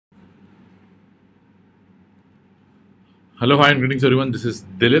Hello, hi, and greetings everyone. This is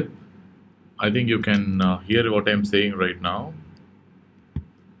Dilip. I think you can hear what I'm saying right now.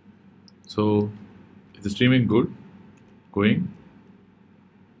 So, is the streaming good? Going?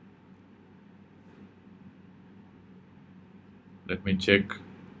 Let me check.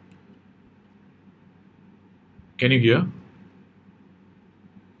 Can you hear?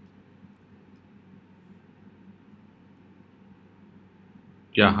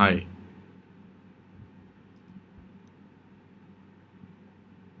 Yeah, hi.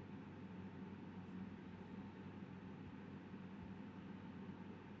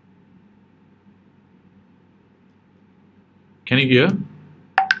 Can you hear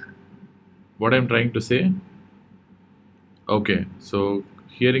what I'm trying to say? Okay, so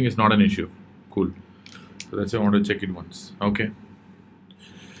hearing is not an issue. Cool. So that's why I want to check it once. Okay.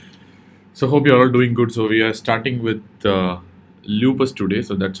 So hope you're all doing good. So we are starting with lupus today.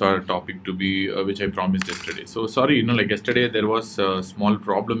 So that's our topic to be, which I promised yesterday. So sorry, like yesterday there was a small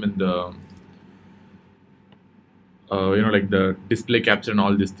problem in the, like the display capture and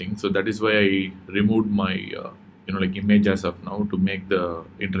all these things. So that is why I removed my, like image as of now to make the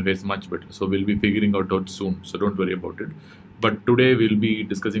interface much better. So we'll be figuring out soon. So don't worry about it. But today we'll be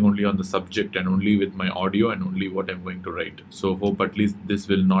discussing only on the subject and only with my audio and only what I'm going to write. So hope at least this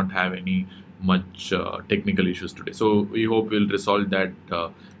will not have any much technical issues today. So we hope we'll resolve that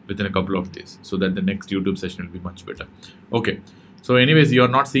within a couple of days so that the next YouTube session will be much better. Okay. So anyways, you're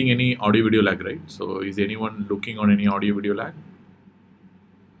not seeing any audio video lag, right? So is anyone looking on any audio video lag?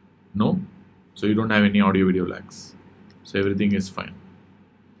 No? So you don't have any audio video lags. So everything is fine.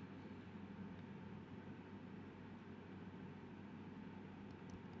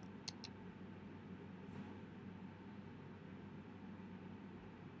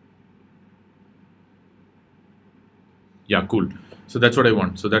 Yeah, cool. So that's what I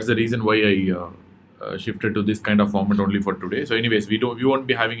want. So that's the reason why I shifted to this kind of format only for today. So anyways, we won't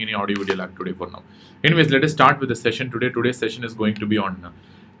be having any audio video lag today for now. Anyways, let us start with the session today. Today's session is going to be on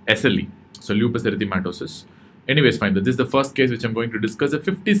SLE, so lupus erythematosus. Anyways, fine. This is the first case which I'm going to discuss. A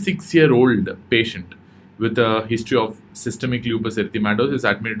 56-year-old patient with a history of systemic lupus erythematosus is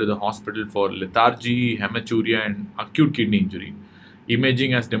admitted to the hospital for lethargy, hematuria, and acute kidney injury.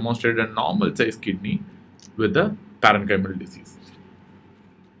 Imaging has demonstrated a normal-sized kidney with a parenchymal disease.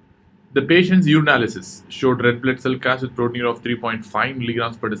 The patient's urinalysis showed red blood cell counts with proteinuria of 3.5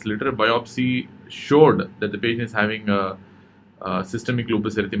 milligrams per deciliter. Biopsy showed that the patient is having a systemic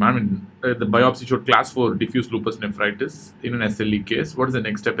lupus erythematosus. The biopsy showed class 4 diffuse lupus nephritis in an SLE case. What is the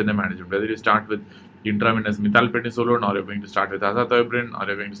next step in the management? Whether you start with intravenous methylprednisolone, or you're going to start with azathioprine, or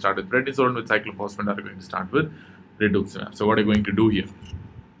you're going to start with prednisolone with cyclophosphamide, or you're going to start with rituximab. So what are you going to do here?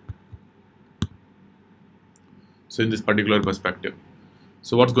 So in this particular perspective,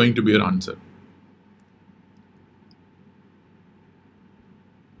 so what's going to be your answer?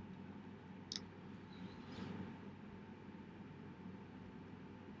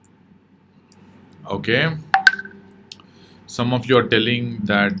 Okay. Some of you are telling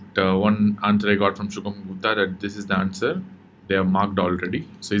that one answer I got from Shubham Gupta that this is the answer. They have marked already.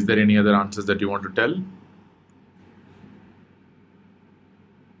 So is there any other answers that you want to tell?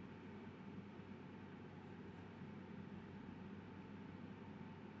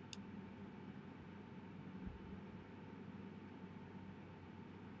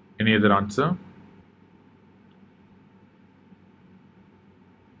 Any other answer?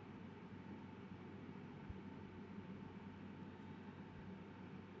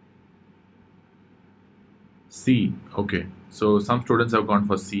 C. Okay. So some students have gone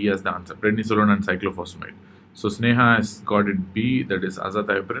for C as the answer. Prednisolone and cyclophosphamide. So Sneha has got it B, that is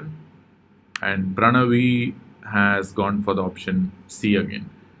azathioprine. And Pranavi has gone for the option C again.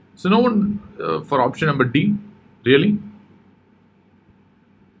 So no one for option number D? Really?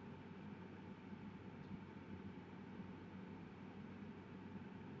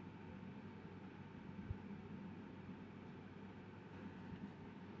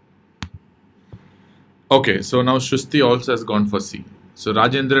 Okay, so now Shrusti also has gone for C. So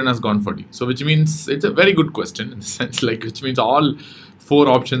Rajendran has gone for D. So which means it's a very good question in the sense like which means all 4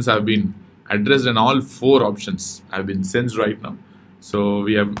 options have been addressed and all 4 options have been sensed right now. So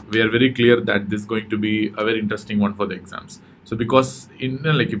we are very clear that this is going to be a very interesting one for the exams. So because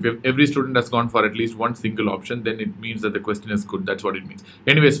if every student has gone for at least one single option, then it means that the question is good. That's what it means.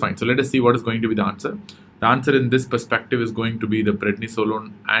 Anyways, fine. So let us see what is going to be the answer. The answer in this perspective is going to be the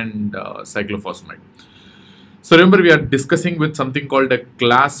prednisolone and cyclophosphamide. So remember, we are discussing with something called a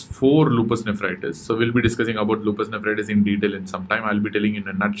class 4 lupus nephritis. So we'll be discussing about lupus nephritis in detail in some time. I'll be telling in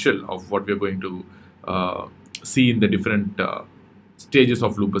a nutshell of what we're going to see in the different stages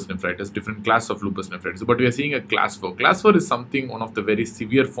of lupus nephritis, different class of lupus nephritis. But we are seeing a class 4. Class 4 is something, one of the very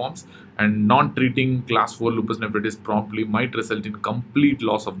severe forms, and non-treating class 4 lupus nephritis promptly might result in complete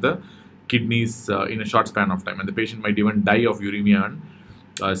loss of the kidneys in a short span of time, and the patient might even die of uremia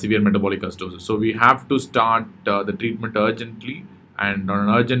and severe metabolic acidosis. So we have to start the treatment urgently, and on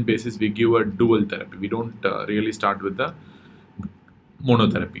an urgent basis we give a dual therapy. We don't really start with the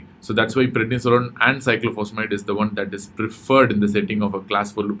monotherapy. So that's why prednisolone and cyclophosphamide is the one that is preferred in the setting of a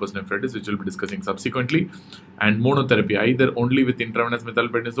class 4 lupus nephritis, which we'll be discussing subsequently. And monotherapy, either only with intravenous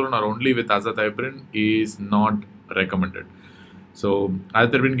methylprednisolone or only with azathioprine, is not recommended. So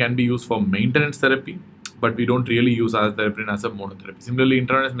azathioprine can be used for maintenance therapy, but we don't really use azathioprine as a monotherapy. Similarly,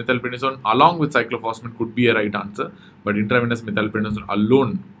 intravenous methylprednisolone along with cyclophosphamide could be a right answer, but intravenous methylprednisolone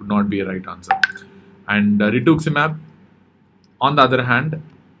alone could not be a right answer. And rituximab, on the other hand,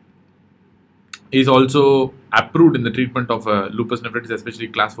 is also approved in the treatment of lupus nephritis, especially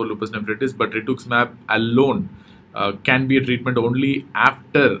class 4 lupus nephritis, but rituximab alone can be a treatment only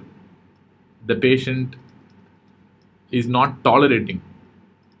after the patient is not tolerating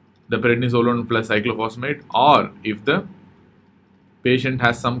the prednisolone plus cyclophosphamide, or if the patient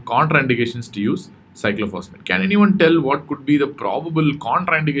has some contraindications to use cyclophosphamide. Can anyone tell what could be the probable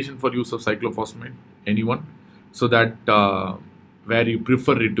contraindication for use of cyclophosphamide? Anyone? So that where you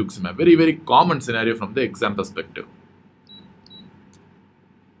prefer rituximab. Very, very common scenario from the exam perspective.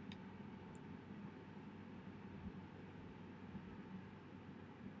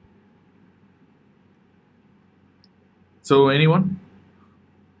 So anyone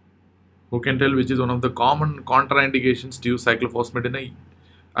who can tell which is one of the common contraindications to use cyclophosphamide in a,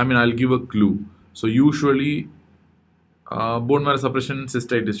 I'll give a clue. So usually bone marrow suppression,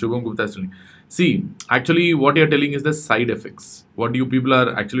 cystitis, Shubham Gupta is telling. See, actually what you are telling is the side effects. What you people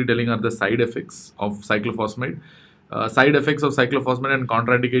are actually telling are the side effects of cyclophosphamide. Side effects of cyclophosphamide and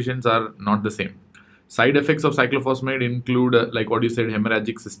contraindications are not the same. Side effects of cyclophosphamide include, like what you said,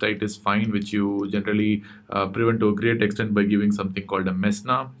 hemorrhagic cystitis, fine, which you generally prevent to a great extent by giving something called a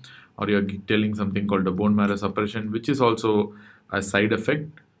MESNA, or you're telling something called a bone marrow suppression, which is also a side effect.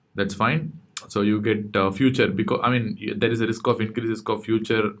 That's fine. So you get future, because there is a risk of increased risk of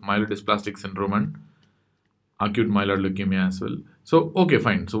future myelodysplastic syndrome and acute myeloid leukemia as well. So okay,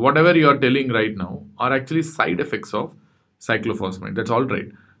 fine. So whatever you are telling right now are actually side effects of cyclophosphamide. That's all right.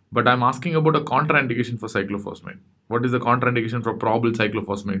 But I'm asking about a contraindication for cyclophosphamide. What is the contraindication for probable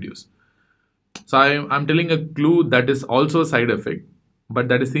cyclophosphamide use? So I'm telling a clue that is also a side effect, but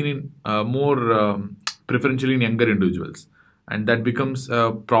that is seen in more preferentially in younger individuals. And that becomes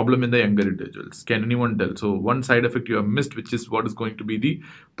a problem in the younger individuals. Can anyone tell? So one side effect you have missed, which is what is going to be the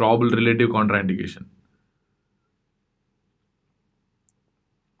probable relative contraindication.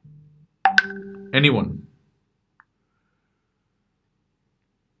 Anyone?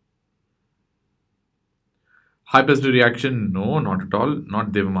 Hypersensitivity reaction? No, not at all.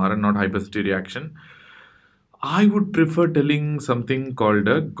 Not Devamaran, not hypersensitivity reaction. I would prefer telling something called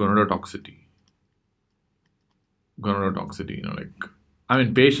a gonodotoxicity. Gonodotoxicity,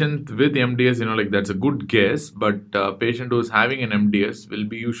 patient with MDS, that's a good guess, but patient who is having an MDS will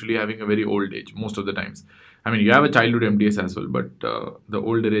be usually having a very old age most of the times. You have a childhood MDS as well, but the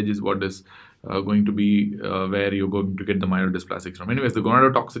older age is what is going to be where you're going to get the myelodysplastic from. Anyways, the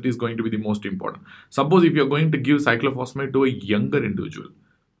gonodotoxicity is going to be the most important. Suppose if you're going to give cyclophosphamide to a younger individual,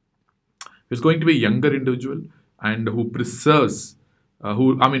 it's going to be a younger individual and who preserves,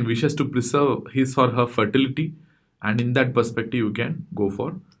 wishes to preserve his or her fertility. And in that perspective, you can go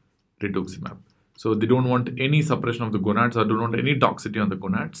for rituximab. So they don't want any suppression of the gonads or don't want any toxicity on the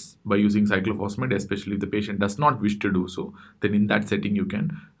gonads by using cyclophosphamide, especially if the patient does not wish to do so. Then in that setting, you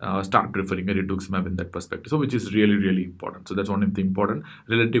can start preferring a rituximab in that perspective. So which is really, really important. So that's one of the important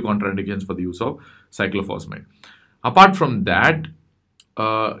relative contraindications for the use of cyclophosphamide. Apart from that,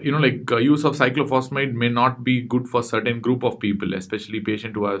 use of cyclophosphamide may not be good for certain group of people, especially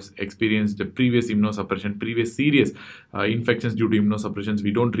patient who has experienced the previous immunosuppression, previous serious infections due to immunosuppressions.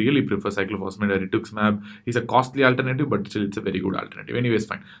 We don't really prefer cyclophosphamide. Or rituximab is a costly alternative, but still it's a very good alternative. Anyways,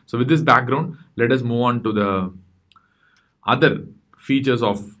 fine. So with this background, let us move on to the other features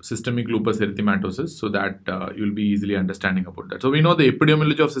of systemic lupus erythematosus, so that you'll be easily understanding about that. So we know the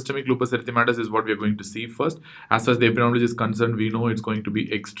epidemiology of systemic lupus erythematosus is what we are going to see first. As far as the epidemiology is concerned, we know it's going to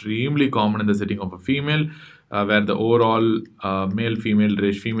be extremely common in the setting of a female, where the overall male-female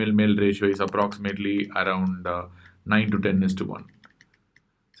ratio, female-male ratio is approximately around 9 to 10:1.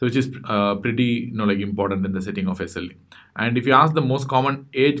 So which is pretty important in the setting of SLE. And if you ask the most common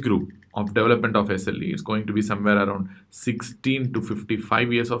age group of development of SLE, it's going to be somewhere around 16 to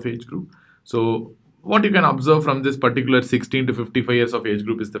 55 years of age group. So what you can observe from this particular 16 to 55 years of age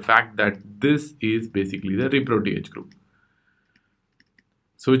group is the fact that this is basically the reproductive age group.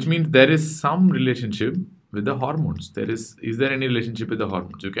 So which means there is some relationship with the hormones. Is there any relationship with the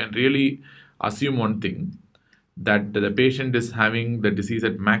hormones? You can really assume one thing, that the patient is having the disease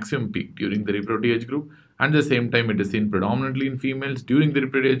at maximum peak during the reproductive age group, and at the same time it is seen predominantly in females during the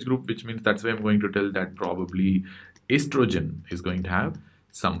reproductive age group, which means that's why I'm going to tell that probably estrogen is going to have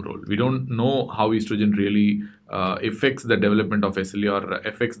some role. We don't know how estrogen really affects the development of SLE or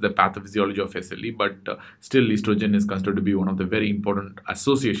affects the pathophysiology of SLE, but still estrogen is considered to be one of the very important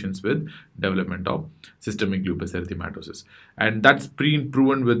associations with development of systemic lupus erythematosus. And that's been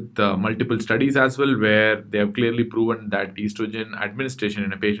proven with multiple studies as well, where they have clearly proven that estrogen administration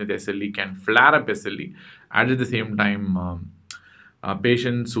in a patient with SLE can flare up SLE, and at the same time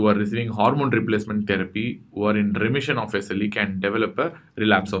patients who are receiving hormone replacement therapy who are in remission of SLE can develop a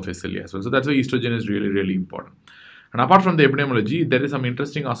relapse of SLE as well. So that's why estrogen is really, really important. And apart from the epidemiology, there is some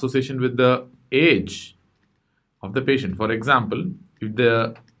interesting association with the age of the patient. For example, if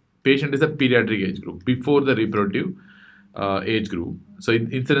the patient is a pediatric age group before the reproductive age group, so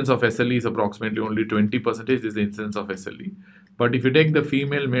incidence of SLE is approximately only 20% is the incidence of SLE. But if you take the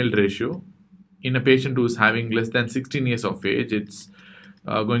female-male ratio in a patient who is having less than 16 years of age, it's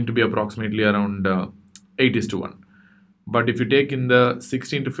going to be approximately around 8:1. But if you take in the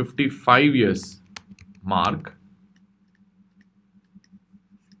 16 to 55 years mark,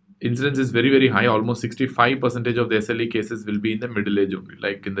 incidence is very, very high. Almost 65% of the SLE cases will be in the middle age only,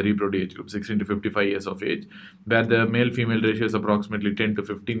 like in the reproductive age group, 16 to 55 years of age, where the male-female ratio is approximately 10 to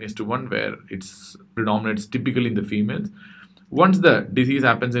 15:1, where it's predominates typically in the females. Once the disease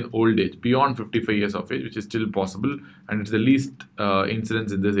happens in old age, beyond 55 years of age, which is still possible, and it's the least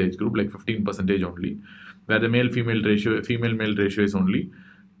incidence in this age group, like 15% only, where the male-female ratio, female-male ratio is only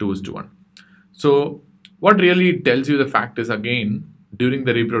 2:1. So what really tells you the fact is, again, during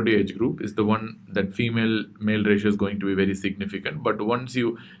the reproductive age group is the one that female-male ratio is going to be very significant. But once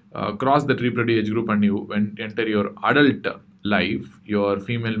you cross that reproductive age group and you enter your adult life, your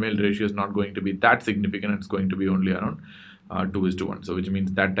female-male ratio is not going to be that significant. It's going to be only around 2:1. So which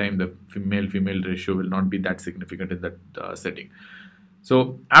means that time the male-female ratio will not be that significant in that setting.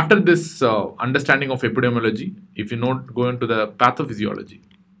 So after this understanding of epidemiology, if you go into the pathophysiology,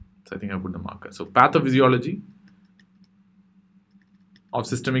 so I think I put the marker. So pathophysiology of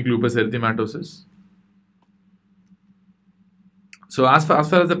systemic lupus erythematosus. So as far as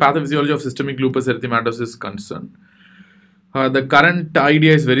the pathophysiology of systemic lupus erythematosus is concerned, the current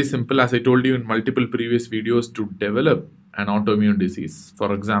idea is very simple, as I told you in multiple previous videos. To develop an autoimmune disease,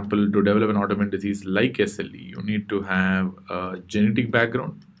 for example, to develop an autoimmune disease like SLE, you need to have a genetic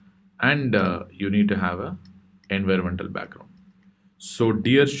background and you need to have an environmental background. So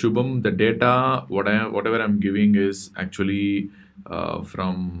dear Shubham, the data, whatever I'm giving is actually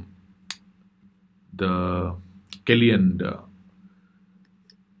from the Kelly and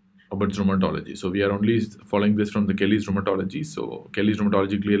Robert's rheumatology. So we are only following this from the Kelly's rheumatology. So Kelly's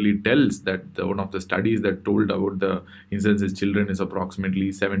rheumatology clearly tells that one of the studies that told about the incidence in children is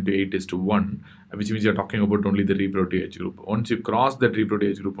approximately 7 to 8:1, which means you're talking about only the reproductive age group. Once you cross that reproductive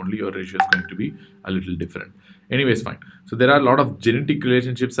age group, only your ratio is going to be a little different. Anyways, fine. So there are a lot of genetic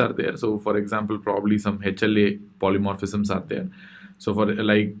relationships are there. So for example, probably some HLA polymorphisms are there. So for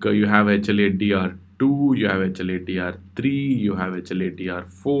like you have HLA-DR2, you have HLA-DR3, you have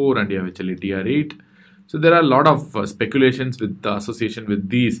HLA-DR4, and you have HLA-DR8. So there are a lot of speculations with the association with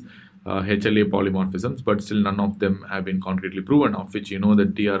these HLA polymorphisms, but still none of them have been concretely proven, of which you know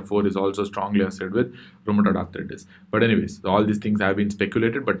that DR4 is also strongly associated with rheumatoid arthritis. But anyways, all these things have been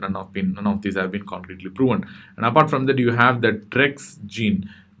speculated, but none of these have been concretely proven. And apart from that, you have the TREX gene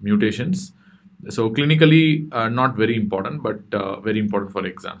mutations. So clinically not very important, but very important for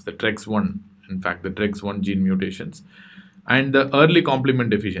exams. The TREX1, in fact, the TREX1 gene mutations, and the early complement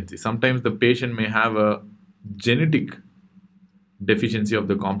deficiency. Sometimes the patient may have a genetic deficiency of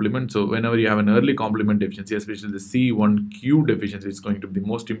the complement. So whenever you have an early complement deficiency, especially the C1q deficiency, is going to be the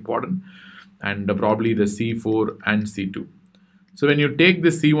most important, and probably the C4 and C2. So when you take the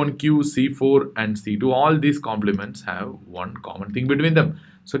C1q, C4 and C2, all these complements have one common thing between them.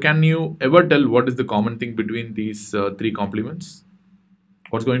 So can you ever tell what is the common thing between these three complements?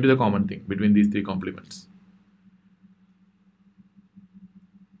 What's going to be the common thing between these three complements?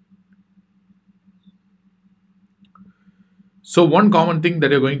 So one common thing that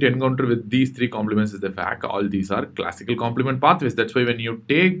you're going to encounter with these three complements is the fact all these are classical complement pathways. That's why when you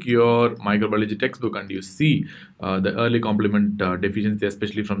take your microbiology textbook and you see the early complement deficiency,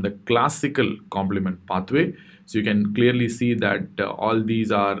 especially from the classical complement pathway, so you can clearly see that all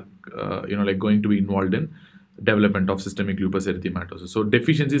these are going to be involved in development of systemic lupus erythematosus. So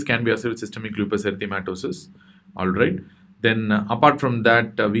deficiencies can be associated with systemic lupus erythematosus. All right. Then apart from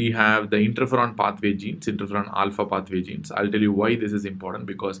that, we have the interferon pathway genes, interferon alpha pathway genes. I'll tell you why this is important,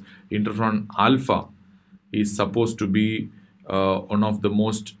 because interferon alpha is supposed to be one of the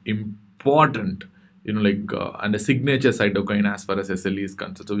most important, and a signature cytokine as far as SLE is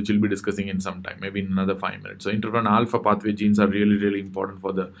concerned. So which we'll be discussing in some time, maybe in another 5 minutes. So interferon alpha pathway genes are really, really important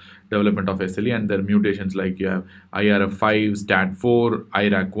for the development of SLE, and their mutations like you have IRF5, STAT4,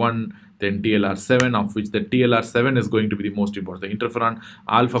 IRAC1, then TLR7, of which the TLR7 is going to be the most important. The interferon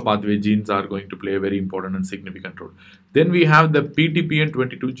alpha pathway genes are going to play a very important and significant role. Then we have the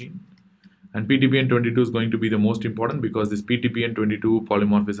PTPN22 gene. And PTPN22 is going to be the most important, because this PTPN22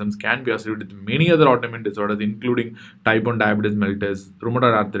 polymorphisms can be associated with many other autoimmune disorders, including type 1 diabetes mellitus,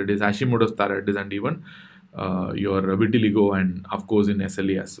 rheumatoid arthritis, Hashimoto's thyroiditis, and even your vitiligo, and of course in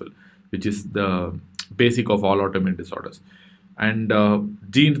SLE as well, which is the basic of all autoimmune disorders. And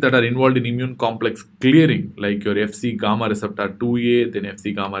genes that are involved in immune complex clearing, like your FC gamma receptor 2A, then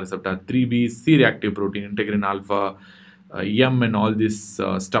FC gamma receptor 3B, C-reactive protein, integrin alpha, M, and all this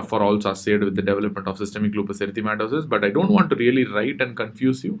stuff are also associated with the development of systemic lupus erythematosus. But I don't want to really write and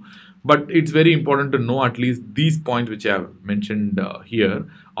confuse you. But it's very important to know at least these points which I have mentioned here,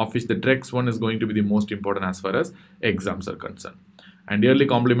 of which the TREX1 is going to be the most important as far as exams are concerned. And early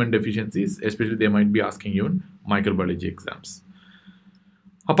complement deficiencies, especially they might be asking you in microbiology exams.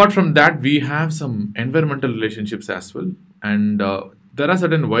 Apart from that, we have some environmental relationships as well. And there are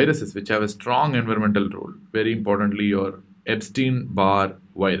certain viruses which have a strong environmental role. Very importantly, your Epstein-Barr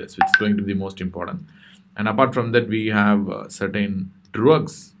virus, which is going to be the most important. And apart from that, we have certain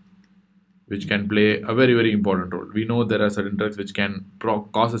drugs which can play a very, very important role. We know there are certain drugs which can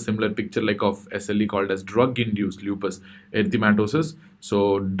cause a similar picture like of SLE, called as drug-induced lupus erythematosus.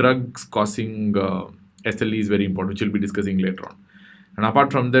 So drugs causing SLE is very important, which we'll be discussing later on. And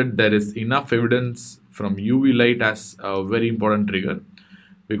apart from that, there is enough evidence from UV light as a very important trigger,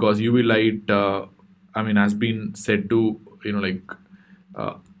 because UV light, has been said to,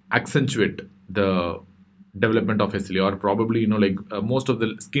 accentuate the development of SLE, or probably, most of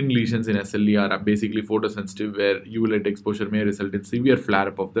the skin lesions in SLE are basically photosensitive, where UV light exposure may result in severe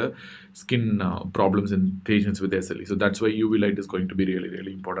flare-up of the skin problems in patients with SLE. So that's why UV light is going to be really,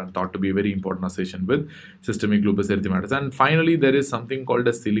 really important, thought to be a very important association with systemic lupus erythematosus. And finally, there is something called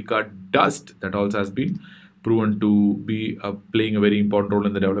a silica dust that also has been proven to be playing a very important role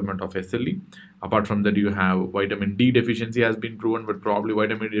in the development of SLE. Apart from that, you have vitamin D deficiency has been proven, but probably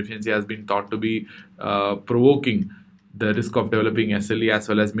vitamin D deficiency has been thought to be provoking the risk of developing SLE, as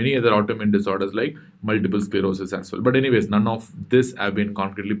well as many other autoimmune disorders like multiple sclerosis as well. But anyways, none of this have been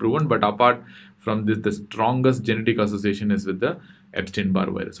concretely proven. But apart from this, the strongest genetic association is with the Epstein-Barr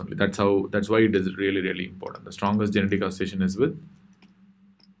virus only. That's why it is really, really important. The strongest genetic association is with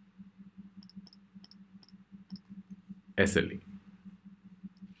SLE.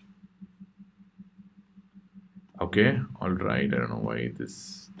 Okay, all right. I don't know why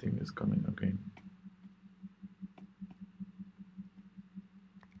this thing is coming. Okay.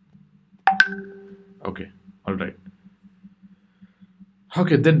 Okay, all right.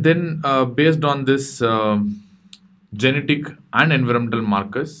 Okay, then based on this genetic and environmental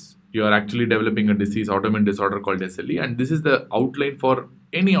markers, you are actually developing a disease, autoimmune disorder called SLE, and this is the outline for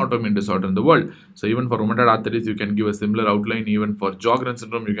any autoimmune disorder in the world. So even for rheumatoid arthritis, you can give a similar outline. Even for Sjogren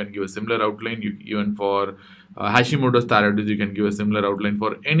syndrome, you can give a similar outline. Even for Hashimoto's thyroiditis, you can give a similar outline.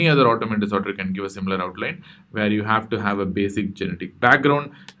 For any other autoimmune disorder, you can give a similar outline, where you have to have a basic genetic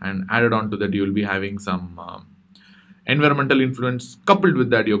background, and added on to that, you will be having some environmental influence. Coupled with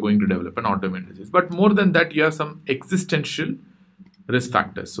that, you're going to develop an autoimmune disease. But more than that, you have some existential risk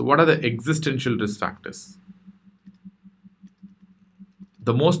factors. So what are the existential risk factors?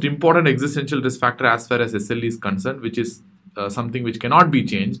 The most important existential risk factor as far as SLE is concerned, which is something which cannot be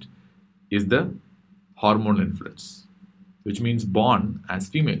changed, is the hormonal influence, which means born as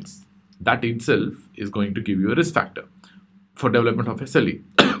females. That itself is going to give you a risk factor for development of SLE.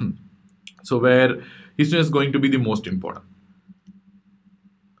 So where history is going to be the most important.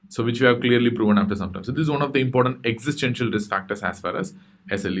 So which we have clearly proven after some time. So this is one of the important existential risk factors as far as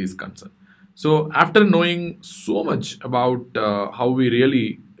SLE is concerned. So after knowing so much about how we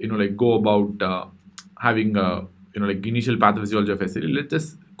really, go about having initial pathophysiology of SLE, let's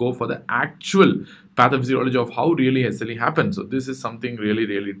just go for the actual pathophysiology of how really SLE happens. So this is something really,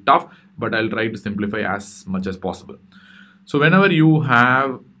 really tough, but I'll try to simplify as much as possible. So whenever you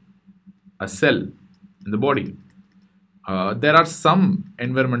have a cell in the body, there are some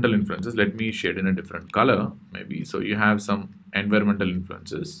environmental influences. Let me shade in a different color, maybe. So you have some environmental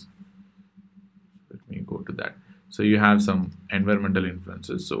influences. Let me go to that. So you have some environmental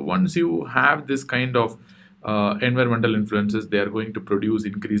influences. So once you have this kind of environmental influences, they are going to produce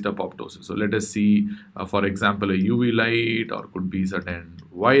increased apoptosis. So let us see, for example, a UV light, or could be certain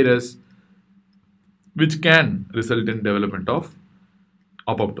virus, which can result in development of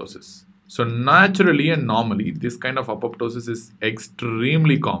apoptosis. So naturally and normally, this kind of apoptosis is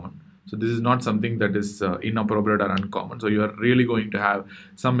extremely common. So this is not something that is inappropriate or uncommon. So you are really going to have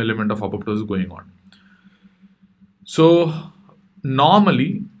some element of apoptosis going on. So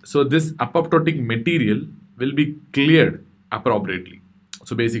normally, so this apoptotic material will be cleared appropriately.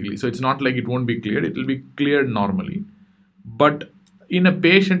 So basically, so it's not like it won't be cleared, it will be cleared normally. But in a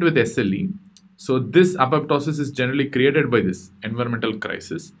patient with SLE, so this apoptosis is generally created by this environmental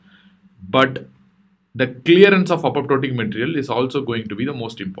crisis, but the clearance of apoptotic material is also going to be the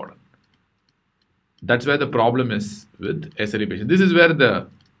most important. That's where the problem is with SLE patients. This is where the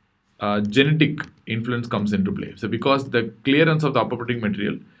genetic influence comes into play. So because the clearance of the apoptotic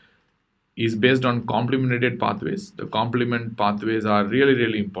material is based on complement-mediated pathways, the complement pathways are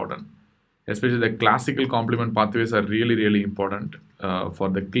really important. Especially the classical complement pathways are really important for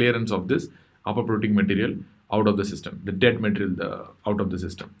the clearance of this apoptotic material out of the system, the dead material out of the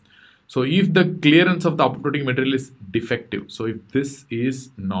system. So if the clearance of the apoptotic material is defective, so if this is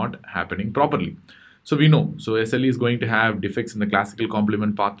not happening properly, so we know, so SLE is going to have defects in the classical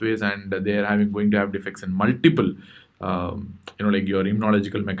complement pathways, and they are going to have defects in multiple, like your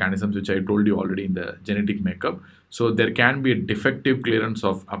immunological mechanisms, which I told you already in the genetic makeup. So there can be a defective clearance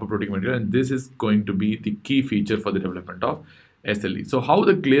of apoptotic material, and this is going to be the key feature for the development of SLE. So how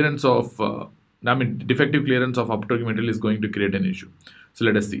the clearance of, defective clearance of apoptotic material is going to create an issue. So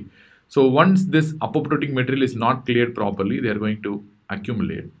let us see. So once this apoptotic material is not cleared properly, they are going to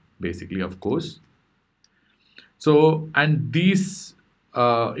accumulate, basically, of course. So, and these,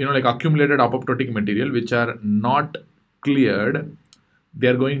 accumulated apoptotic material, which are not cleared, they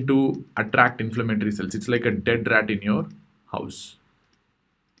are going to attract inflammatory cells. It's like a dead rat in your house.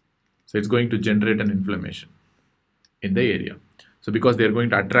 So it's going to generate an inflammation in the area. So because they are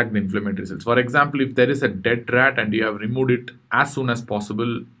going to attract the inflammatory cells. For example, if there is a dead rat and you have removed it as soon as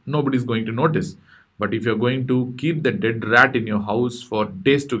possible, nobody is going to notice. But if you're going to keep the dead rat in your house for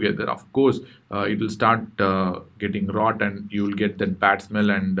days together, of course, it will start getting rot, and you will get that bad smell,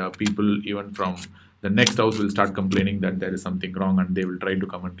 and people even from the next house will start complaining that there is something wrong, and they will try to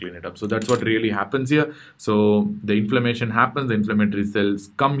come and clean it up. So that's what really happens here. So the inflammation happens, the inflammatory cells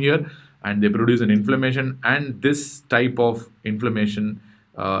come here, and they produce an inflammation, and this type of inflammation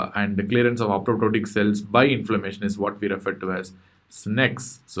and the clearance of apoptotic cells by inflammation is what we refer to as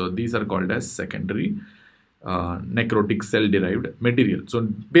SNECs. So these are called as secondary necrotic cell derived material. So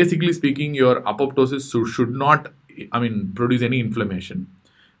basically speaking, your apoptosis should not, produce any inflammation.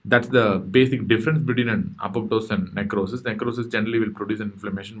 That's the basic difference between an apoptosis and necrosis. Necrosis generally will produce an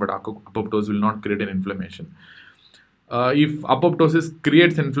inflammation, but apoptosis will not create an inflammation. If apoptosis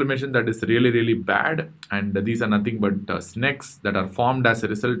creates inflammation, that is really bad, and these are nothing but SNECs that are formed as a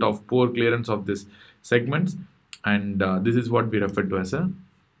result of poor clearance of these segments, and this is what we refer to as a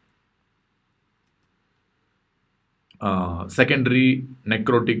secondary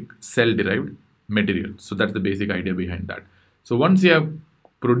necrotic cell derived material. So that's the basic idea behind that. So once you have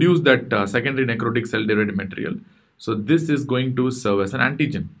produced that secondary necrotic cell derived material, so this is going to serve as an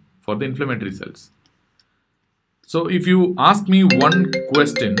antigen for the inflammatory cells. So if you ask me one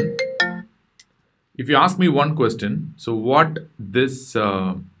question, so what this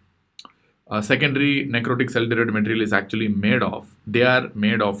secondary necrotic cell derived material is actually made of, they are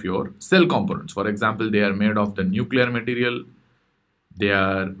made of your cell components. For example, they are made of the nuclear material, they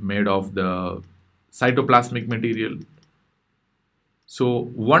are made of the cytoplasmic material. So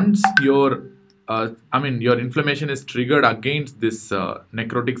once your your inflammation is triggered against this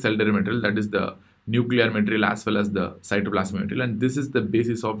necrotic cell derived material, that is the nuclear material as well as the cytoplasmic material, and this is the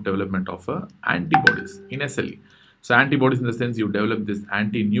basis of development of antibodies in SLE. So antibodies, in the sense you develop this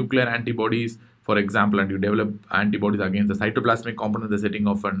anti-nuclear antibodies, for example, and you develop antibodies against the cytoplasmic component in the setting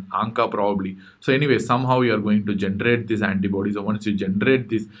of an ANCA probably. So anyway, somehow you are going to generate these antibodies, or once you generate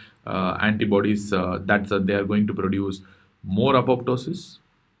these antibodies, they are going to produce more apoptosis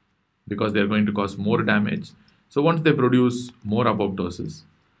because they are going to cause more damage. So once they produce more apoptosis,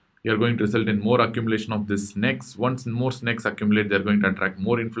 you are going to result in more accumulation of this SNECs. Once more SNECs accumulate, they are going to attract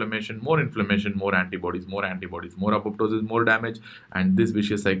more inflammation, more antibodies, more apoptosis, more damage, and this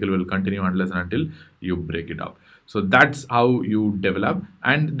vicious cycle will continue unless and until you break it up. So that's how you develop.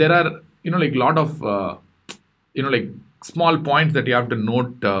 And there are lot of small points that you have to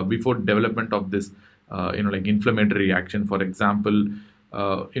note before development of this inflammatory reaction. For example,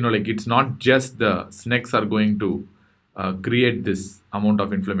 like it's not just the SNECs are going to create this amount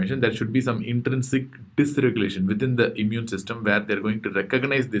of inflammation. There should be some intrinsic dysregulation within the immune system where they're going to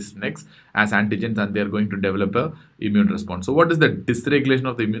recognize these SNECs as antigens and they're going to develop a immune response. So what is the dysregulation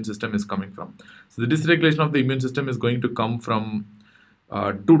of the immune system is coming from? So the dysregulation of the immune system is going to come from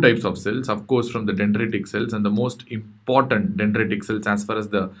two types of cells, of course, from the dendritic cells, and the most important dendritic cells as far as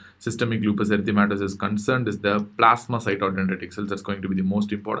the systemic lupus erythematosus is concerned is the plasmacytoid dendritic cells. That's going to be the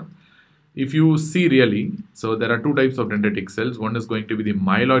most important. If you see really, so there are two types of dendritic cells. One is going to be the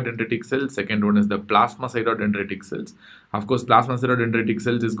myeloid dendritic cells. Second one is the plasmacytoid dendritic cells. Of course, plasmacytoid dendritic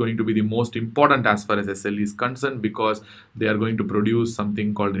cells is going to be the most important as far as SLE is concerned because they are going to produce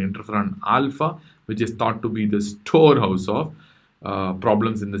something called interferon alpha, which is thought to be the storehouse of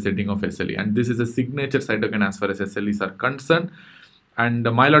problems in the setting of SLE. And this is a signature cytokine as far as SLEs are concerned. And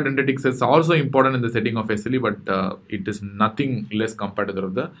the myeloid dendritic cells are also important in the setting of SLE, but it is nothing less compared to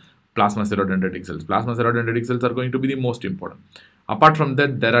the plasmacytoid dendritic cells. Plasmacytoid dendritic cells are going to be the most important. Apart from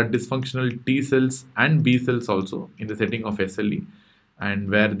that, there are dysfunctional T cells and B cells also in the setting of SLE, and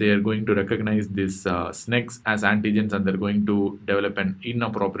where they are going to recognize these SNECs as antigens and they're going to develop an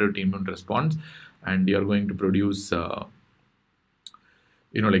inappropriate immune response, and you are going to produce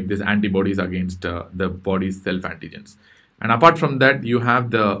like these antibodies against the body's self antigens. And apart from that, you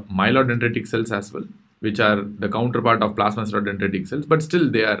have the myeloid dendritic cells as well, which are the counterpart of plasmacytoid dendritic cells, but still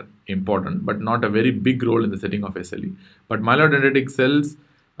they are important, but not a very big role in the setting of SLE. But myeloid dendritic cells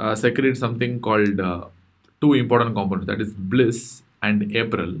secrete something called two important components, that is BLyS and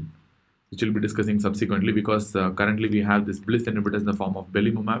APRIL, which we'll be discussing subsequently, because currently we have this BLyS inhibitors in the form of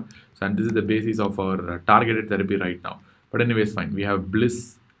belimumab. So, and this is the basis of our targeted therapy right now. But anyways, fine. We have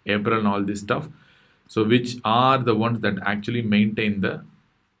BLyS, APRIL and all this stuff. So which are the ones that actually maintain the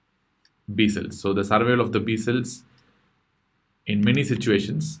B cells. So the survival of the B cells in many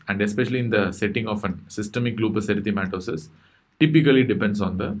situations, and especially in the setting of a systemic lupus erythematosus, typically depends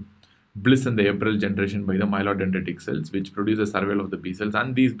on the BLyS and the APRIL generation by the myeloid dendritic cells, which produce the survival of the B cells,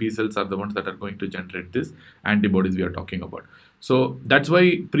 and these B cells are the ones that are going to generate this antibodies we are talking about. So that's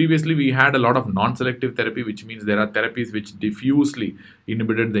why previously we had a lot of non-selective therapy, which means there are therapies which diffusely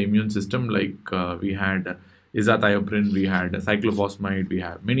inhibited the immune system, like we had azathioprine, we had cyclophosphamide, we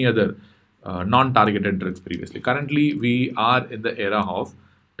have many other non-targeted drugs previously. Currently, we are in the era of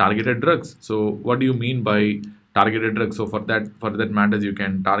targeted drugs. So what do you mean by targeted drugs? So for that matters, you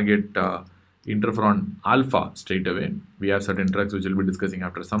can target interferon alpha straight away. We have certain drugs which we'll be discussing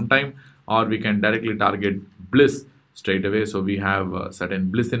after some time, or we can directly target BLyS straight away. So we have certain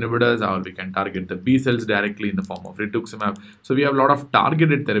BLyS inhibitors, or we can target the B cells directly in the form of rituximab. So we have a lot of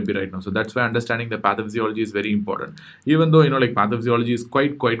targeted therapy right now. So that's why understanding the pathophysiology is very important. Even though like pathophysiology is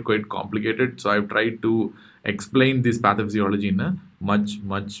quite complicated, so I've tried to explain this pathophysiology in a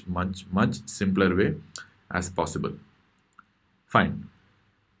much simpler way as possible. Fine.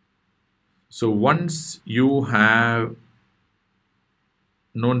 So once you have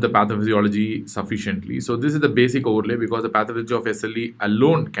known the pathophysiology sufficiently, so this is the basic overlay, because the pathophysiology of SLE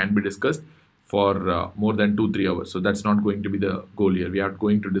alone can be discussed for more than 2-3 hours. So that's not going to be the goal here. We are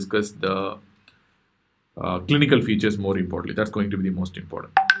going to discuss the clinical features more importantly. That's going to be the most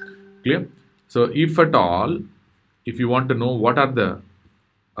important. Clear? So if at all, if you want to know what are the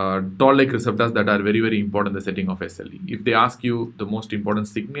toll-like receptors that are very important in the setting of SLE, if they ask you the most important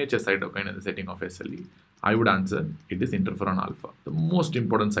signature cytokine in the setting of SLE, I would answer it is interferon alpha, the most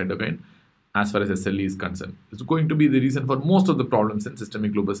important cytokine as far as SLE is concerned. It's going to be the reason for most of the problems in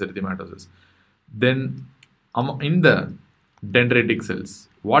systemic lupus erythematosus. Then in the dendritic cells,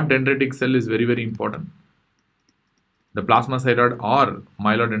 what dendritic cell is very important? The plasmacytoid or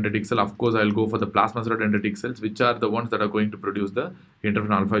myeloid dendritic cell. Of course, I'll go for the plasmacytoid dendritic cells, which are the ones that are going to produce the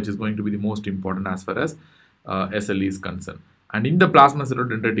interferon alpha, which is going to be the most important as far as SLE is concerned. And in the plasmacytoid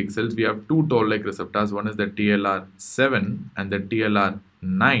dendritic cells, we have two toll-like receptors. One is the TLR7 and the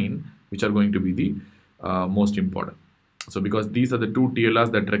TLR9, which are going to be the most important. So because these are the two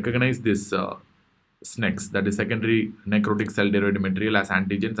TLRs that recognize this SNECs, that is secondary necrotic cell derivative material, as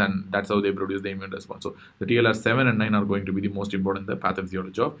antigens, and that's how they produce the immune response. So the TLR7 and 9 are going to be the most important in the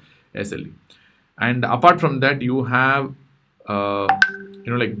pathophysiology of SLE. And apart from that, you have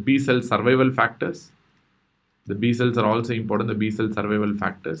like B cell survival factors. The B cells are also important. The B cell survival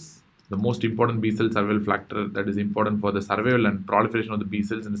factors, the most important B cell survival factor that is important for the survival and proliferation of the B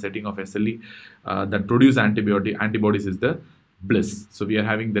cells in the setting of SLE that produce antibodies is the BLyS. So we are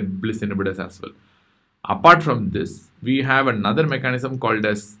having the BLyS inhibitors as well. Apart from this, we have another mechanism called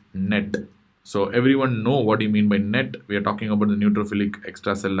as NET. So everyone know what you mean by NET. We are talking about the neutrophilic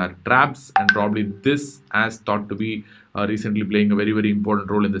extracellular traps, and probably this has thought to be recently playing a very, very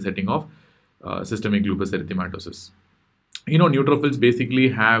important role in the setting of systemic lupus erythematosus. You know, neutrophils basically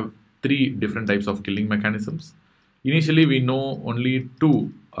have three different types of killing mechanisms. Initially, we know only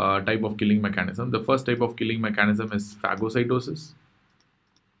two type of killing mechanism. The first type of killing mechanism is phagocytosis.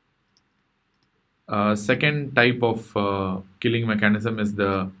 Second type of killing mechanism is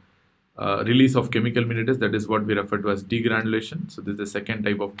the release of chemical mediators, that is what we refer to as degranulation. So this is the second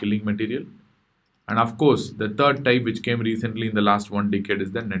type of killing material. And of course, the third type, which came recently in the last 1 decade,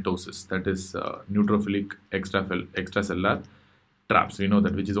 is the netosis, that is neutrophilic extracellular traps. We know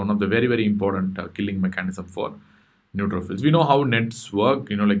that, which is one of the very, very important killing mechanism for neutrophils. We know how nets work,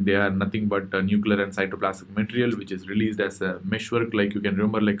 you know, like they are nothing but nuclear and cytoplasmic material, which is released as a meshwork, like you can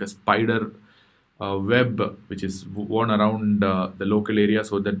remember, like a spider web, which is worn around the local area,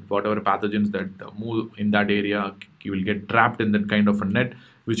 so that whatever pathogens that move in that area, you will get trapped in that kind of a net,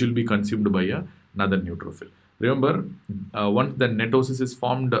 which will be consumed by another neutrophil. Remember, once the netosis is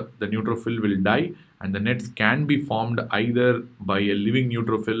formed, the neutrophil will die, and the nets can be formed either by a living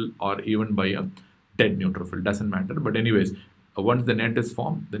neutrophil or even by a dead neutrophil, doesn't matter. But anyways, once the net is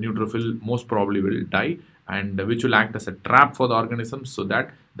formed, the neutrophil most probably will die, and which will act as a trap for the organism, so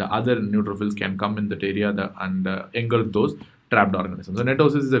that the other neutrophils can come in that area and engulf those trapped organisms. So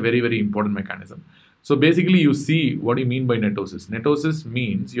netosis is a very, very important mechanism. So basically, you see what do you mean by netosis. Netosis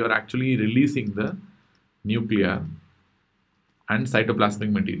means you are actually releasing the nuclear and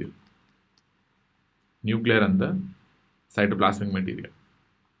cytoplasmic material. Nuclear and the cytoplasmic material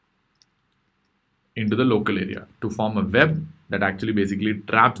into the local area to form a web that actually basically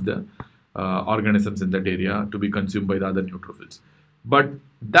traps the organisms in that area to be consumed by the other neutrophils. But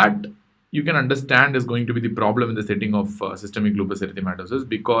that you can understand is going to be the problem in the setting of systemic lupus erythematosus,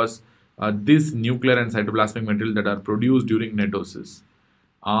 because this nuclear and cytoplasmic material that are produced during netosis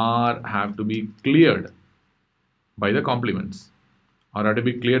have to be cleared by the complements, or have to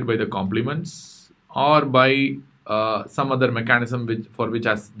be cleared by the complements, or by some other mechanism for which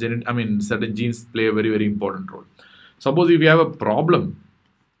certain genes play a very, very important role. Suppose if you have a problem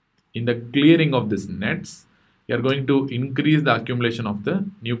in the clearing of these nets, you are going to increase the accumulation of the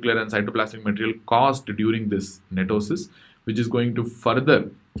nuclear and cytoplasmic material caused during this netosis, which is going to further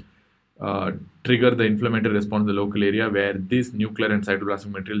trigger the inflammatory response in the local area, where this nuclear and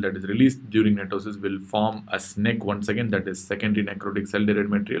cytoplasmic material that is released during netosis will form a SNEC once again, that is secondary necrotic cell-derived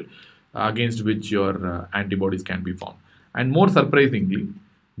material, against which your antibodies can be formed. And more surprisingly,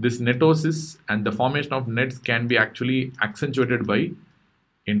 this netosis and the formation of nets can be actually accentuated by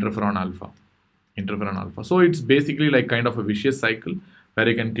interferon alpha. So it's basically like kind of a vicious cycle, where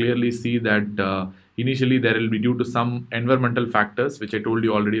you can clearly see that initially there will be, due to some environmental factors, which I told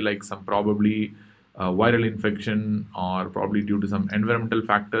you already, like some probably viral infection, or probably due to some environmental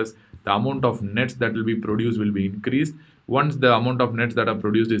factors, the amount of nets that will be produced will be increased. Once the amount of nets that are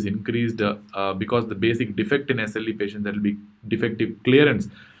produced is increased, because the basic defect in SLE patients, there will be defective clearance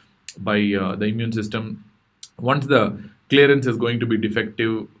by the immune system. Once the clearance is going to be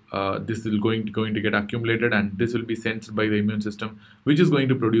defective, this is going to get accumulated, and this will be sensed by the immune system, which is going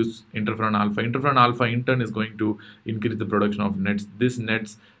to produce interferon alpha. Interferon alpha in turn is going to increase the production of nets. These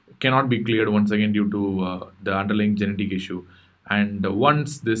nets cannot be cleared once again due to the underlying genetic issue. And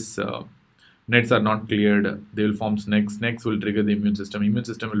once this nets are not cleared, they will form SNECs. SNECs will trigger the immune system. Immune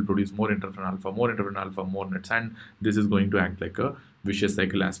system will produce more interferon alpha, more nets, and this is going to act like a vicious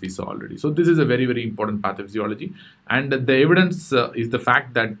cycle, as we saw already. So this is a very, very important pathophysiology, and the evidence is the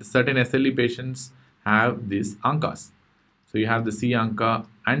fact that certain SLE patients have these ANCAs. So you have the C ANCA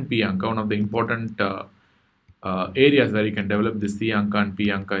and P ANCA. One of the important areas where you can develop the C ANCA and P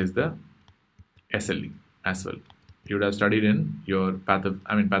ANCA is the SLE as well. You would have studied in your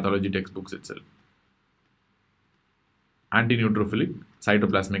pathology textbooks itself. Anti-neutrophilic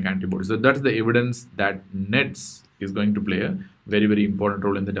cytoplasmic antibodies. So that's the evidence that nets is going to play a very, very important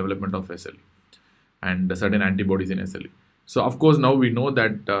role in the development of SLE and certain antibodies in SLE. So of course, now we know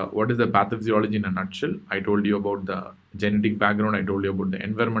that what is the pathophysiology in a nutshell. I told you about the genetic background, I told you about the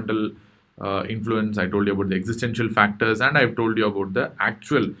environmental influence, I told you about the existential factors, and I've told you about the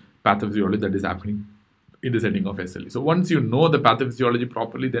actual pathophysiology that is happening in the setting of SLE. So once you know the pathophysiology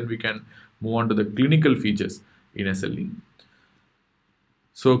properly, then we can move on to the clinical features in SLE.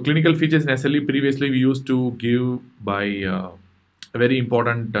 So clinical features in SLE, previously we used to give by a very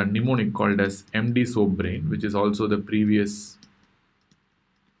important mnemonic called as MD soap brain, which is also the previous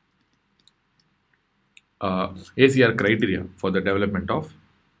ACR criteria for the development of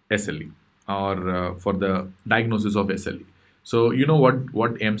SLE, or for the diagnosis of SLE. So you know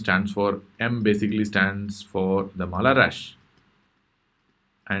what M stands for. M basically stands for the malar rash,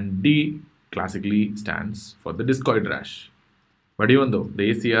 and D classically stands for the discoid rash. But even though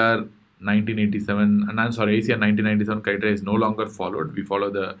the ACR 1987, and I'm sorry, ACR 1997 criteria is no longer followed, we follow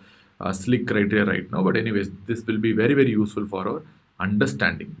the slick criteria right now. But anyways, this will be very, very useful for our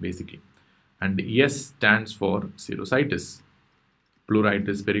understanding basically. And S stands for serositis,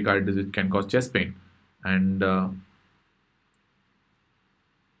 pleuritis, pericarditis, which can cause chest pain, and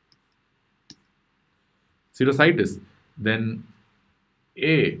serositis. Then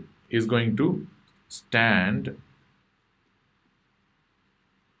A is going to stand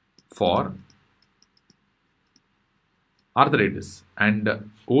for arthritis, and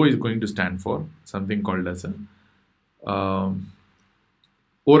O is going to stand for something called as a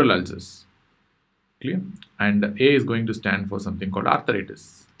oral ulcers. Clear? And A is going to stand for something called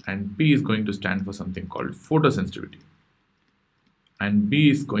arthritis, and P is going to stand for something called photosensitivity, and B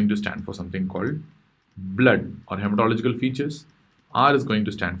is going to stand for something called blood or hematological features. R is going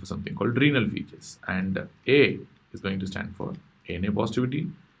to stand for something called renal features, and A is going to stand for ANA positivity,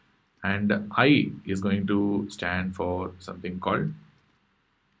 and I is going to stand for something called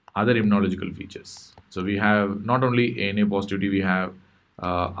other immunological features. So we have not only ANA positivity, we have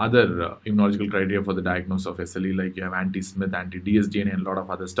other immunological criteria for the diagnosis of SLE, like you have anti-Smith, anti-dsDNA, and a lot of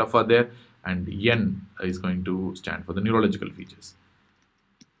other stuff are there. And N is going to stand for the neurological features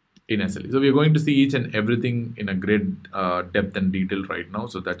in SLE. So we are going to see each and everything in a great depth and detail right now.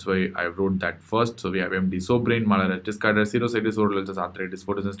 So that's why I wrote that first. So we have MD, so brain, malar rash, discarditis, serositis, oral ulcers, arthritis,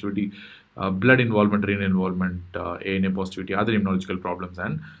 photosensitivity, blood involvement, renal involvement, ANA positivity, other immunological problems,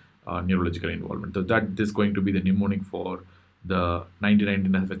 and neurological involvement. So that is going to be the mnemonic for the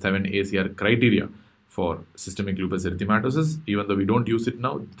 1997 ACR criteria for systemic lupus erythematosus. Even though we don't use it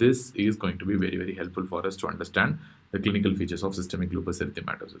now, this is going to be very, very helpful for us to understand the clinical features of systemic lupus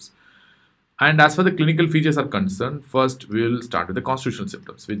erythematosus. And as far as the clinical features are concerned, first we will start with the constitutional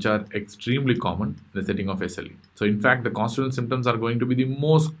symptoms, which are extremely common in the setting of SLE. So in fact, the constitutional symptoms are going to be the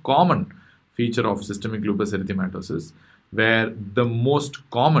most common feature of systemic lupus erythematosus, where the most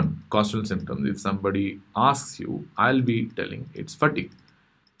common constitutional symptoms, if somebody asks you, I'll be telling it's fatigue.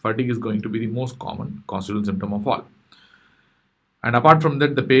 Fatigue is going to be the most common constitutional symptom of all. And apart from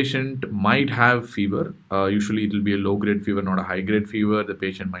that, the patient might have fever. Usually it will be a low-grade fever, not a high-grade fever. The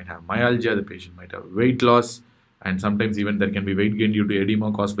patient might have myalgia. The patient might have weight loss. And sometimes even there can be weight gain due to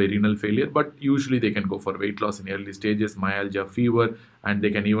edema caused by renal failure. But usually they can go for weight loss in early stages, myalgia, fever, and they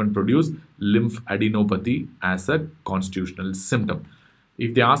can even produce lymphadenopathy as a constitutional symptom.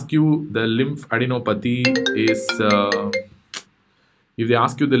 If they ask you the lymphadenopathy is... if they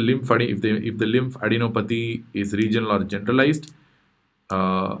ask you the if the lymphadenopathy is regional or generalized,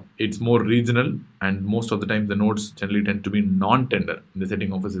 it's more regional, and most of the time the nodes generally tend to be non-tender in the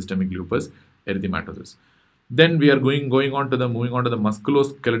setting of a systemic lupus erythematosus. Then we are moving on to the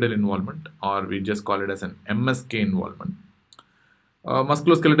musculoskeletal involvement, or we just call it as an MSK involvement.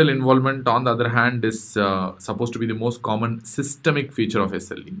 Musculoskeletal involvement, on the other hand, is supposed to be the most common systemic feature of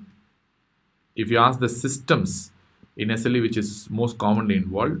SLE. If you ask the systems in SLE which is most commonly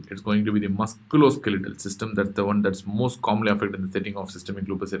involved, it's going to be the musculoskeletal system. That's the one that's most commonly affected in the setting of systemic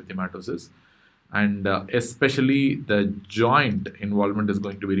lupus erythematosus. And especially the joint involvement is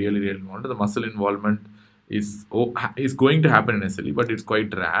going to be really, really important. The muscle involvement is going to happen in SLE, but it's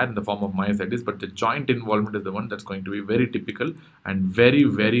quite rare in the form of myositis. But the joint involvement is the one that's going to be very typical and very,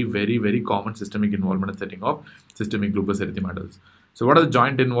 very, very, very common systemic involvement in the setting of systemic lupus erythematosus. So what are the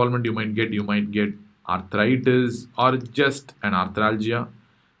joint involvement you might get? You might get arthritis or just an arthralgia.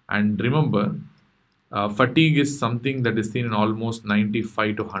 And remember, fatigue is something that is seen in almost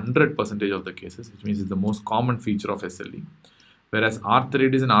 95 to 100% of the cases, which means it's the most common feature of SLE. Whereas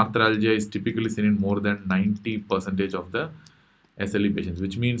arthritis and arthralgia is typically seen in more than 90% of the SLE patients,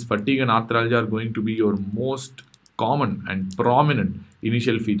 which means fatigue and arthralgia are going to be your most common and prominent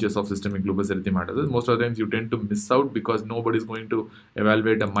initial features of systemic lupus erythematosus. Most of the times you tend to miss out because nobody is going to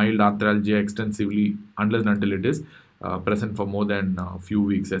evaluate a mild arthralgia extensively unless and until it is present for more than a few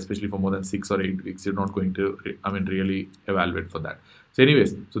weeks, especially for more than 6 or 8 weeks. You're not going to, really evaluate for that. So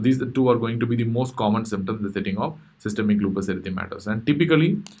anyways, so these two are going to be the most common symptoms in the setting of systemic lupus erythematosus. And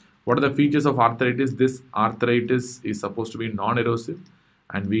typically, what are the features of arthritis? This arthritis is supposed to be non-erosive,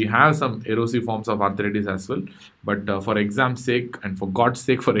 and we have some erosive forms of arthritis as well. But for exam's sake and for God's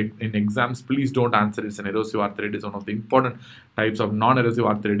sake, in exams, please don't answer it's an erosive arthritis. One of the important types of non-erosive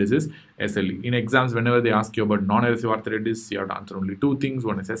arthritis is SLE. In exams, whenever they ask you about non-erosive arthritis, you have to answer only two things.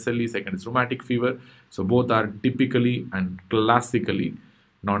 One is SLE, second is rheumatic fever. So both are typically and classically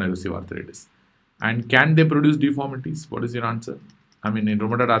non-erosive arthritis. And can they produce deformities? What is your answer? I mean, in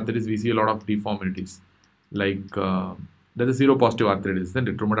rheumatoid arthritis, we see a lot of deformities. Like there's a seropositive arthritis, isn't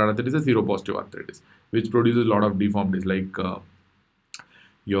it? Rheumatoid arthritis is a seropositive arthritis, which produces a lot of deformities, like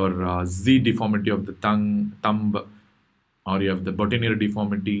your Z deformity of the thumb, or you have the botanier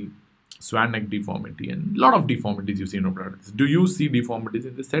deformity, swan neck deformity, and a lot of deformities you see in rheumatoid arthritis. Do you see deformities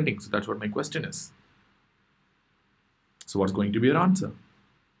in this setting? So that's what my question is. So what's going to be your answer?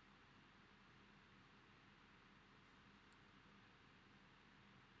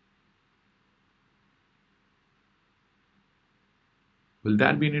 Will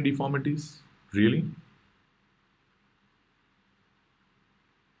there be any deformities? Really?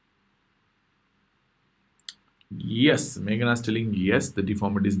 Yes, Meghana is telling yes, the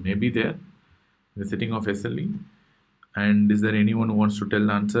deformities may be there in the setting of SLE. And is there anyone who wants to tell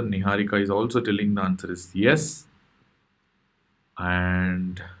the answer? Niharika is also telling the answer is yes.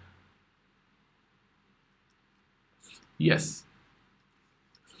 And yes,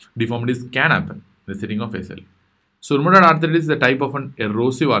 deformities can happen in the setting of SLE. So rheumatoid arthritis is a type of an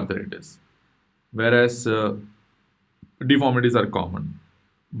erosive arthritis, whereas deformities are common.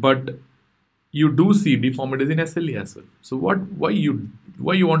 But you do see deformities in SLE as well. So why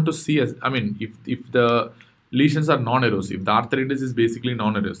you want to see as, I mean, if the lesions are non-erosive, the arthritis is basically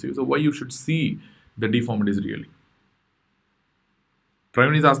non-erosive, so why you should see the deformities really?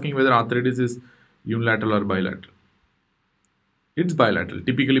 Praveen is asking whether arthritis is unilateral or bilateral. It's bilateral.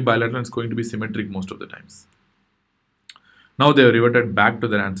 Typically bilateral, it's going to be symmetric most of the times. Now they have reverted back to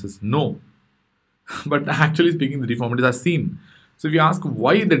their answers. No. But actually speaking, the deformities are seen. So if you ask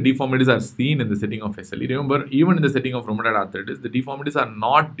why the deformities are seen in the setting of SLE, remember, even in the setting of rheumatoid arthritis, the deformities are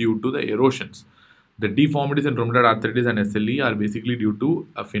not due to the erosions. The deformities in rheumatoid arthritis and SLE are basically due to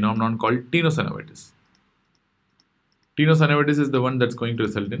a phenomenon called tenosynovitis. Tenosynovitis is the one that's going to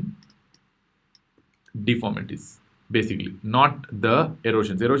result in deformities, basically, not the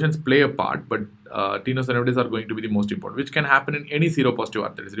erosions. Erosions play a part, but tenosynovitis are going to be the most important, which can happen in any seropositive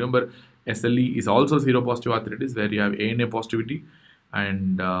arthritis. Remember, SLE is also seropositive arthritis where you have ANA positivity,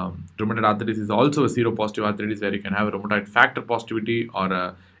 and rheumatoid arthritis is also a seropositive arthritis where you can have a rheumatoid factor positivity or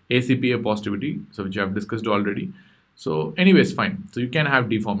a ACPA positivity, so which you have discussed already. So anyways, fine. So you can have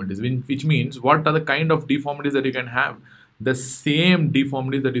deformities, which means what are the kind of deformities that you can have? The same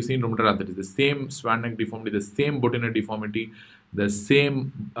deformities that you see in rheumatoid arthritis, the same swan neck deformity, the same botanier deformity, the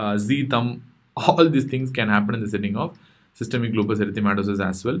same Z thumb, all these things can happen in the setting of systemic lupus erythematosus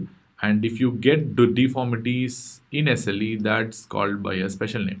as well. And if you get the deformities in SLE, that's called by a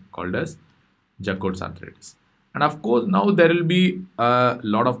special name called as Jacob's arthritis. And of course, now there will be a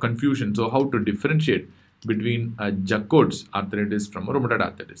lot of confusion. So how to differentiate between a Jacob's arthritis from a rheumatoid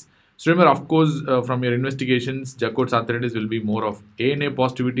arthritis? So remember, of course, from your investigations, Jacob's arthritis will be more of ANA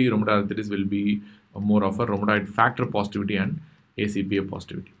positivity, rheumatoid arthritis will be more of a rheumatoid factor positivity and ACPA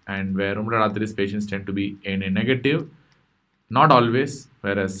positivity. And where rheumatoid arthritis patients tend to be ANA negative, not always,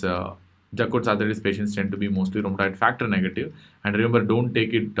 whereas Jacob's arthritis patients tend to be mostly rheumatoid factor negative. And remember, don't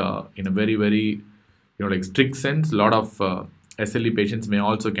take it in a very, very, like strict sense. A lot of SLE patients may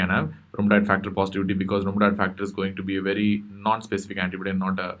also can have rheumatoid factor positivity, because rheumatoid factor is going to be a very non-specific antibody and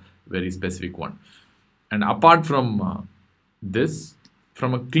not a very specific one. And apart from this,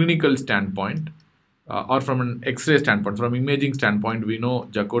 from a clinical standpoint or from an X-ray standpoint, from imaging standpoint, we know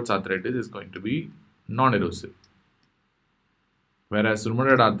Jacob's arthritis is going to be non-erosive, whereas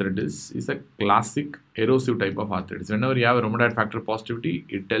rheumatoid arthritis is a classic erosive type of arthritis. Whenever you have a rheumatoid factor positivity,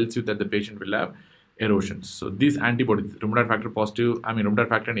 it tells you that the patient will have erosions. So these antibodies, rheumatoid factor positive, rheumatoid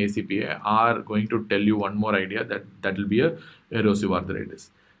factor and ACPA, are going to tell you one more idea that will be a erosive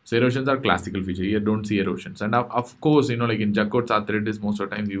arthritis. So erosions are classical feature. Here don't see erosions. And of course, like in Jacob's arthritis, most of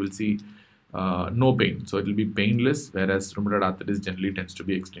the time you will see no pain. So it will be painless, whereas rheumatoid arthritis generally tends to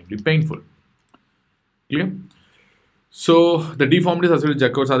be extremely painful. Clear? So the deformities associated with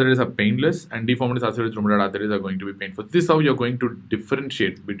Jacob's arthritis are painless, and deformities associated with rheumatoid arthritis are going to be painful. This is how you're going to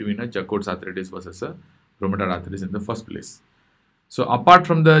differentiate between a Jacob's arthritis versus a rheumatoid arthritis in the first place. So apart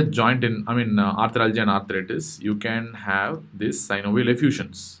from the joint in, arthralgia and arthritis, you can have this synovial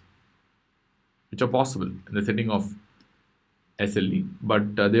effusions, which are possible in the setting of SLE,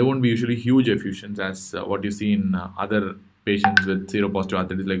 but they won't be usually huge effusions as what you see in other patients with seropositive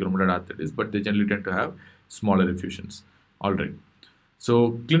arthritis like rheumatoid arthritis, but they generally tend to have smaller effusions. All right.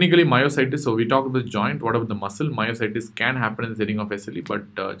 So clinically myositis, so we talked about the joint. What about the muscle? Myositis can happen in the setting of SLE,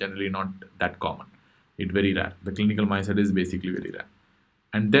 but generally not that common. It's very rare. The clinical myositis is basically very rare.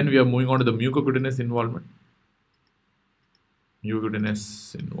 And then we are moving on to the mucocutaneous involvement.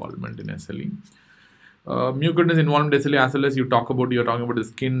 Mucocutaneous involvement in SLE. Mucus involved SLE, as well as you're talking about the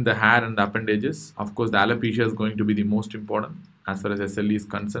skin, the hair, and the appendages. Of course, the alopecia is going to be the most important as far as SLE is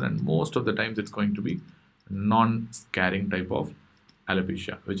concerned, and most of the times it's going to be non-scarring type of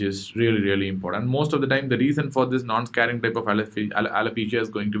alopecia, which is really important. And most of the time, the reason for this non-scarring type of alopecia is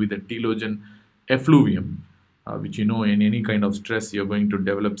going to be the telogen effluvium, which in any kind of stress you're going to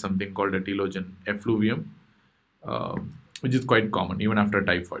develop something called a telogen effluvium, which is quite common even after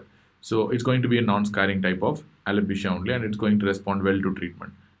typhoid. So it's going to be a non-scarring type of alopecia only, and it's going to respond well to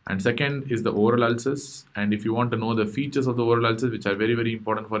treatment. And second is the oral ulcers. And if you want to know the features of the oral ulcers, which are very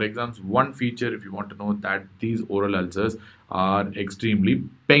important for exams, one feature, if you want to know, that these oral ulcers are extremely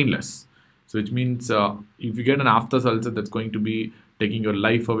painless. So which means if you get an aphthous ulcer that's going to be taking your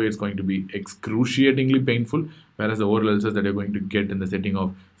life away, it's going to be excruciatingly painful, whereas the oral ulcers that you're going to get in the setting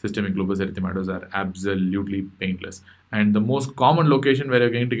of systemic lupus erythematosus are absolutely painless. And the most common location where you're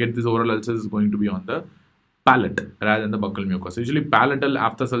going to get these oral ulcers is going to be on the palate rather than the buccal mucosa. Usually palatal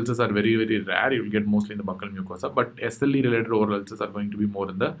aphthous ulcers are very rare. You will get mostly in the buccal mucosa, but SLE related oral ulcers are going to be more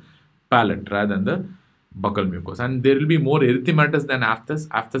in the palate rather than the buccal mucosa. And there will be more erythematous than aphthous.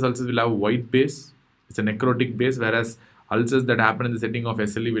 Aphthous ulcers will have a white base. It's a necrotic base, whereas ulcers that happen in the setting of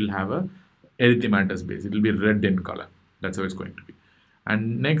SLE will have a erythematous base. It will be red in color. That's how it's going to be.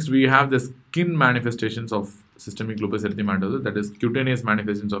 And next we have the skin manifestations of systemic lupus erythematosus, that is cutaneous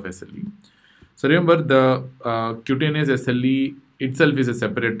manifestations of SLE. So remember, the cutaneous SLE itself is a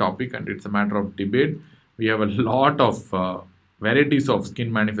separate topic and it's a matter of debate. We have a lot of varieties of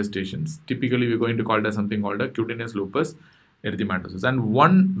skin manifestations. Typically we're going to call it as something called a cutaneous lupus erythematosus. And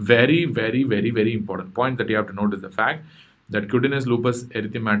one very important point that you have to note is the fact that cutaneous lupus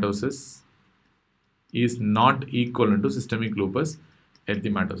erythematosus is not equivalent to systemic lupus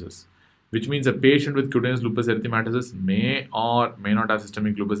erythematosus, which means a patient with cutaneous lupus erythematosus may or may not have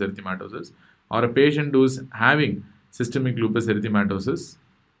systemic lupus erythematosus, or a patient who is having systemic lupus erythematosus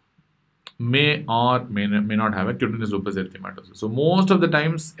may or may not have a cutaneous lupus erythematosus. So most of the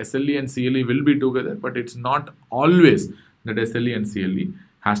times SLE and CLE will be together, but it's not always that SLE and CLE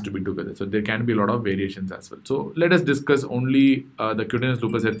has to be together. So there can be a lot of variations as well. So let us discuss only the cutaneous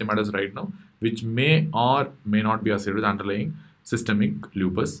lupus erythematosus right now, which may or may not be associated with underlying systemic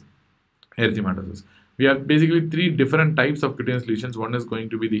lupus erythematosus. We have basically three different types of cutaneous lesions. One is going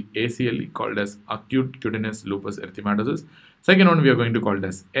to be the ACLE, called as acute cutaneous lupus erythematosus. Second one we are going to call it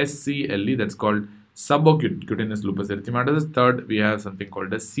as SCLE, that's called subacute cutaneous lupus erythematosus. Third, we have something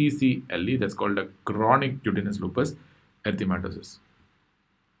called as CCLE, that's called a chronic cutaneous lupus erythematosus.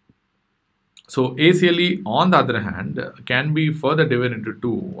 So ACLE, on the other hand, can be further divided into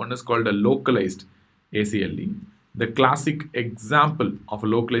two. One is called a localized ACLE. The classic example of a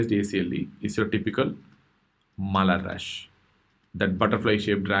localized ACLE is your typical malar rash, that butterfly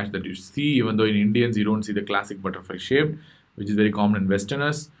shaped rash that you see, even though in Indians you don't see the classic butterfly shaped, which is very common in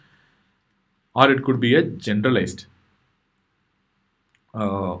Westerners. Or it could be a generalized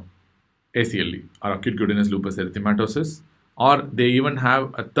ACLE, or acute cutaneous lupus erythematosus. Or they even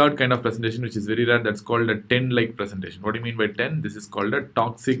have a third kind of presentation which is very rare, that's called a 10-like presentation. What do you mean by 10? This is called a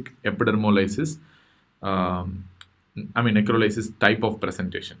toxic epidermolysis, necrolysis type of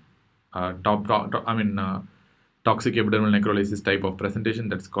presentation. Toxic epidermal necrolysis type of presentation,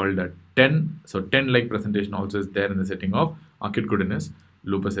 that's called a 10. So 10-like presentation also is there in the setting of acute cutaneous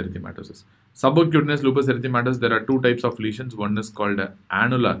lupus erythematosus. Subacute lupus erythematosus, there are two types of lesions. One is called a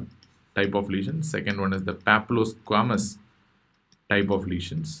annular type of lesion. Second one is the papillosquamous type of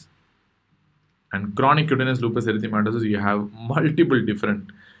lesions. And chronic cutaneous lupus erythematosus, you have multiple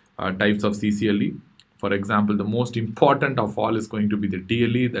different types of CCLE. For example, the most important of all is going to be the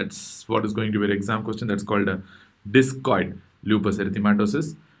DLE. That's what is going to be an exam question. That's called a discoid lupus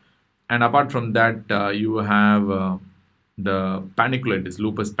erythematosus. And apart from that, you have the paniculitis,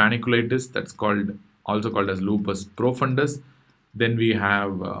 lupus paniculitis. That's also called as lupus profundus. Then we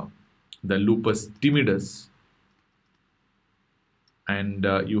have the lupus timidus. And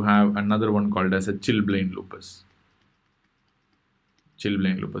you have another one called as a chilblain lupus.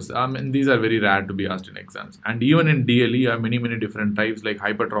 And these are very rare to be asked in exams. And even in DLE, you have many different types like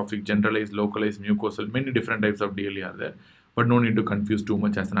hypertrophic, generalized, localized, mucosal. Many different types of DLE are there, but no need to confuse too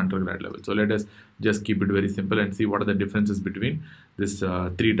much as an undergrad level. So let us just keep it very simple and see what are the differences between this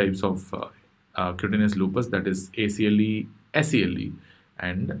three types of cutaneous lupus, that is ACLE, SCLE,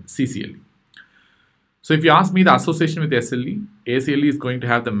 and CCLE. So if you ask me the association with SLE, ACLE is going to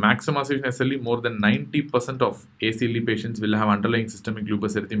have the maximum association with SLE. More than 90% of ACLE patients will have underlying systemic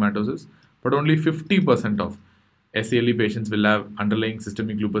lupus erythematosus, but only 50% of SCLE patients will have underlying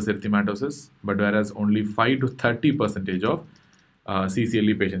systemic lupus erythematosus, but whereas only 5 to 30% of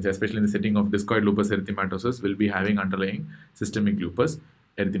CCLE patients, especially in the setting of discoid lupus erythematosus, will be having underlying systemic lupus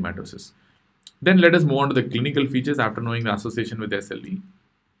erythematosus. Then let us move on to the clinical features after knowing the association with SLE.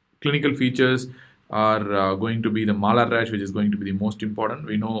 Clinical features are going to be the malar rash, which is going to be the most important.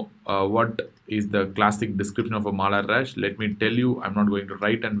 We know what is the classic description of a malar rash. Let me tell you, I'm not going to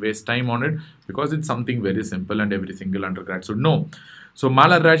write and waste time on it because it's something very simple and every single undergrad should know. So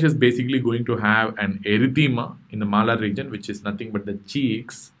malar rash is basically going to have an erythema in the malar region, which is nothing but the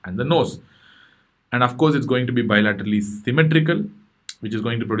cheeks and the nose. And of course, it's going to be bilaterally symmetrical, which is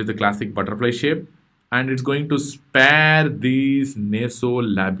going to produce the classic butterfly shape. And it's going to spare these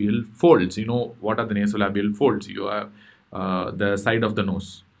nasolabial folds. You know, what are the nasolabial folds? You have the side of the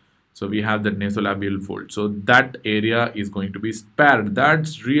nose. So we have that nasolabial fold. So that area is going to be spared.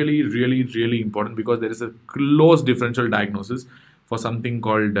 That's really, really, really important because there is a close differential diagnosis for something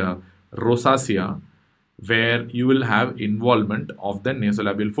called rosacea, where you will have involvement of the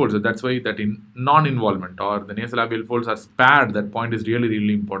nasolabial folds. So that's why that in non-involvement or the nasolabial folds are spared. That point is really,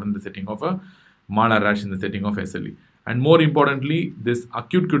 really important in the setting of a malar rash in the setting of SLE. And more importantly, this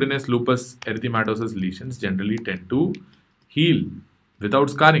acute cutaneous lupus erythematosus lesions generally tend to heal without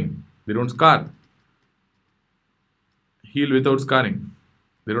scarring. They don't scar. Heal without scarring.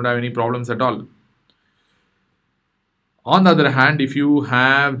 They don't have any problems at all. On the other hand, if you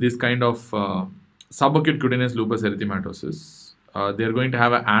have this kind of subacute cutaneous lupus erythematosus, they are going to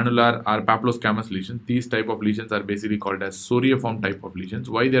have an annular or papilloscamous lesions. These type of lesions are basically called as soriaform type of lesions.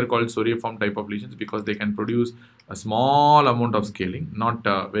 Why they are called soriaform type of lesions? Because they can produce a small amount of scaling, not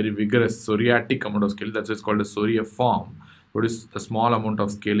a very vigorous psoriatic amount of scaling. That's why it's called a soriaform. Produce a small amount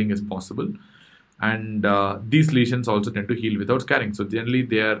of scaling is possible. And these lesions also tend to heal without scarring. So generally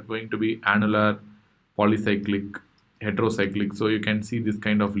they are going to be annular, polycyclic, heterocyclic. So you can see this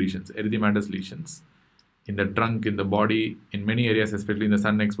kind of lesions, erythematous lesions in the trunk, in the body, in many areas, especially in the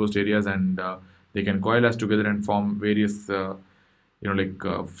sun exposed areas, and they can coalesce together and form various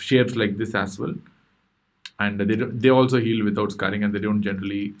shapes like this as well. And they also heal without scarring, and they don't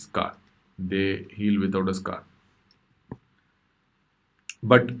generally scar. They heal without a scar.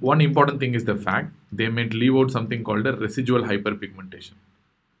 But one important thing is the fact they may leave out something called a residual hyperpigmentation.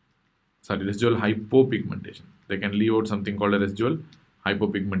 Sorry, residual hypopigmentation. They can leave out something called a residual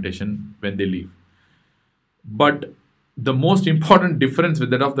hypopigmentation when they leave. But the most important difference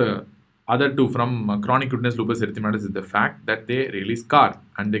with that of the other two from chronic cutaneous lupus erythematosus is the fact that they really scar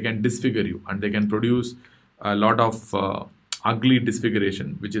and they can disfigure you and they can produce a lot of ugly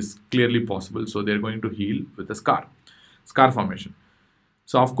disfiguration, which is clearly possible. So they're going to heal with a scar formation.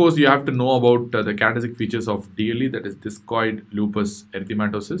 So of course you have to know about the characteristic features of DLE, that is discoid lupus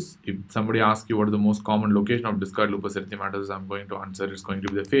erythematosus. If somebody asks you what is the most common location of discoid lupus erythematosus, I'm going to answer it's going to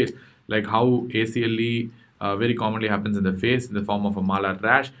be the face. Like how ACLE very commonly happens in the face in the form of a malar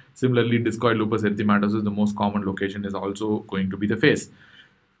rash. Similarly, discoid lupus erythematosus, the most common location is also going to be the face.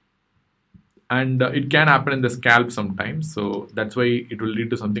 And it can happen in the scalp sometimes, so that's why it will lead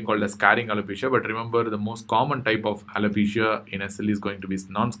to something called a scarring alopecia. But remember, the most common type of alopecia in SLE is going to be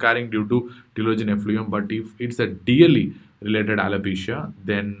non-scarring due to telogen effluvium. But if it's a DLE related alopecia,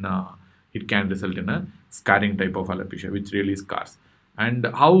 then it can result in a scarring type of alopecia, which really scars. And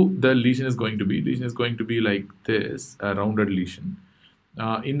how the lesion is going to be? Lesion is going to be like this, a rounded lesion.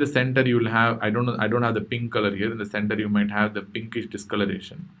 In the center, you will have, I don't have the pink color here. In the center, you might have the pinkish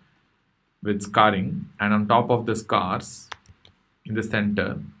discoloration with scarring, and on top of the scars in the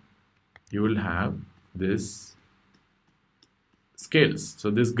center you will have this scales. So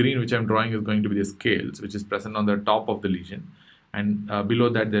this green which I'm drawing is going to be the scales which is present on the top of the lesion, and below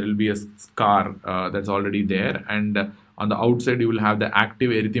that there will be a scar that's already there, and on the outside you will have the active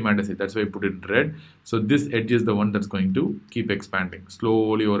erythematous edge. That's why I put it in red. So this edge is the one that's going to keep expanding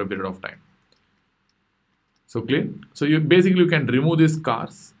slowly over a period of time. So clear? So you basically you can remove these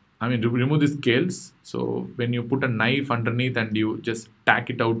scars, remove the scales. So when you put a knife underneath and you just tack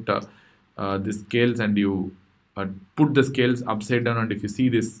it out the scales, and you put the scales upside down, and if you see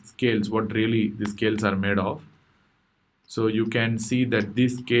these scales, what really the scales are made of, so you can see that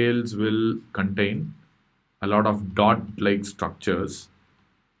these scales will contain a lot of dot-like structures,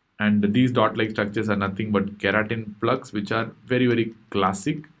 and these dot-like structures are nothing but keratin plugs, which are very, very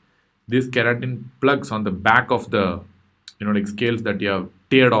classic. These keratin plugs on the back of the scales that you have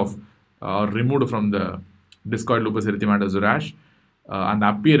teared off or removed from the discoid lupus erythematosus rash, and the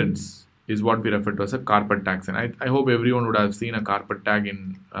appearance is what we refer to as a carpet tag sign. I hope everyone would have seen a carpet tag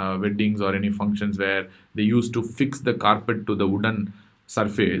in weddings or any functions where they used to fix the carpet to the wooden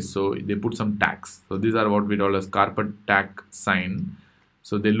surface, so they put some tags. So these are what we call as carpet tag sign.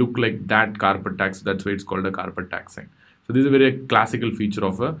 So they look like that carpet tag, so that's why it's called a carpet tag sign. So this is a very classical feature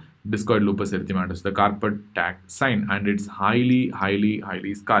of a discoid lupus erythematosus, the carpet tag sign, and it's highly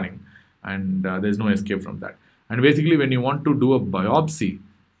scarring, and there's no escape from that. And basically, when you want to do a biopsy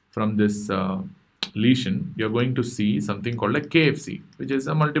from this lesion, you're going to see something called a KFC, which is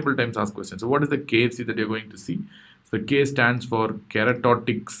a multiple times asked question. So what is the KFC that you're going to see? So the K stands for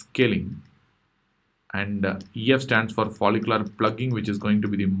keratotic scaling, and EF stands for follicular plugging, which is going to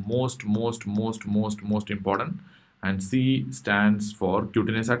be the most important, and C stands for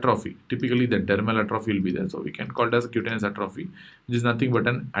cutaneous atrophy. Typically the dermal atrophy will be there, so we can call it as cutaneous atrophy, which is nothing but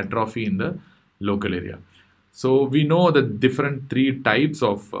an atrophy in the local area. So we know the different three types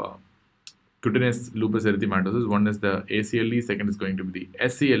of cutaneous lupus erythematosus. One is the ACLE, second is going to be the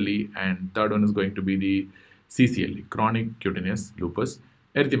SCLE, and third one is going to be the CCLE, chronic cutaneous lupus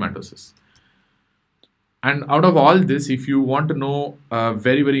erythematosus. And out of all this, if you want to know a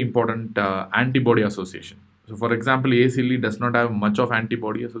very important antibody association. So for example, ACLE does not have much of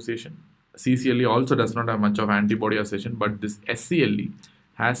antibody association. CCLE also does not have much of antibody association, but this SCLE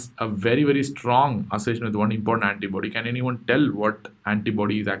has a very strong association with one important antibody. Can anyone tell what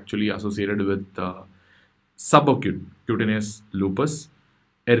antibody is actually associated with subacute cutaneous lupus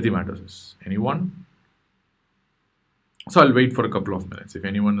erythematosus? Anyone? So I'll wait for a couple of minutes. If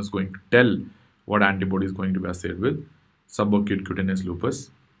anyone is going to tell what antibody is going to be associated with subacute cutaneous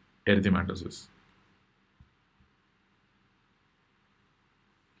lupus erythematosus.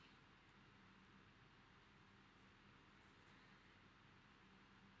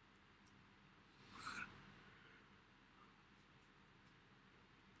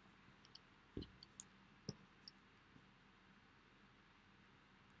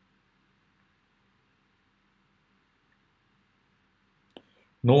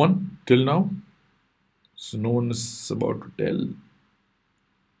 No one till now? So no one is about to tell.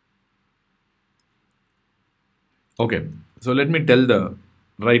 Okay, so let me tell the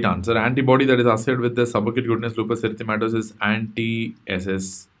right answer. Antibody that is associated with the subacute cutaneous lupus erythematosus is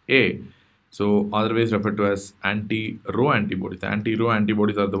anti-SSA. So otherwise referred to as anti-Rho antibodies. The anti-Rho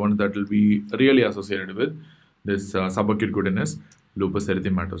antibodies are the ones that will be really associated with this subacute cutaneous lupus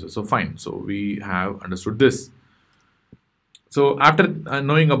erythematosus. So fine, so we have understood this. So after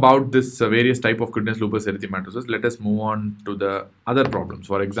knowing about this various type of cutaneous lupus erythematosus, let us move on to the other problems.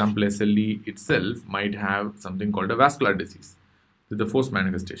 For example, SLE itself might have something called a vascular disease. This is the first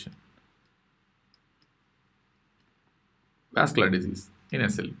manifestation. Vascular disease in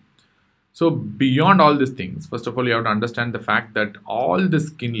SLE. So beyond all these things, first of all, you have to understand the fact that all the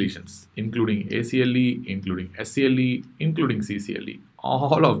skin lesions, including ACLE, including SCLE, including CCLE,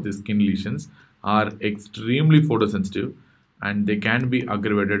 all of the skin lesions are extremely photosensitive, and they can be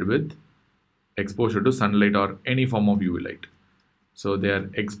aggravated with exposure to sunlight or any form of UV light. So they are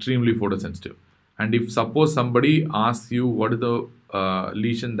extremely photosensitive. And if suppose somebody asks you what is the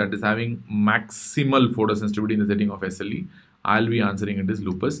lesion that is having maximal photosensitivity in the setting of SLE, I'll be answering it is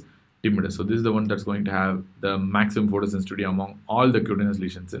lupus timidus. So this is the one that's going to have the maximum photosensitivity among all the cutaneous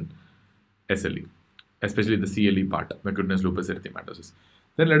lesions in SLE, especially the CLE part, the cutaneous lupus erythematosus.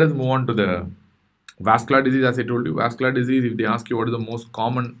 Then let us move on to the vascular disease. As I told you, vascular disease, if they ask you what is the most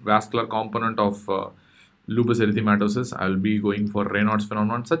common vascular component of lupus erythematosus, I will be going for Raynaud's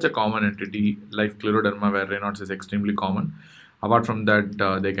phenomenon, such a common entity like scleroderma, where Raynaud's is extremely common. Apart from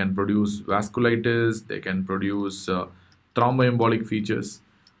that, they can produce vasculitis, they can produce thromboembolic features.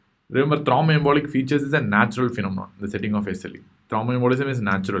 Remember, thromboembolic features is a natural phenomenon in the setting of SLE. Thromboembolism is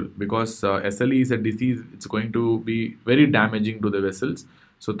natural because SLE is a disease, it's going to be very damaging to the vessels.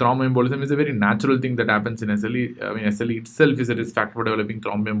 So thromboembolism is a very natural thing that happens in SLE. I mean, SLE itself is a risk factor for developing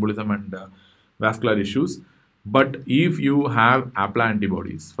thromboembolism and vascular issues. But if you have APLA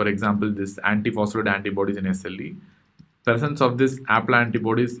antibodies, for example, this antiphospholipid antibodies in SLE, presence of this APLA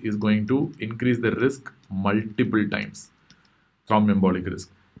antibodies is going to increase the risk multiple times, thromboembolic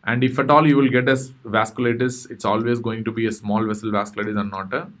risk. And if at all you will get a vasculitis, it's always going to be a small vessel vasculitis and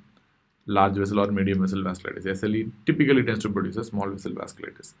not a large vessel or medium vessel vasculitis. SLE typically tends to produce a small vessel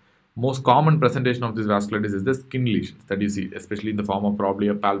vasculitis. Most common presentation of this vasculitis is the skin lesions that you see, especially in the form of probably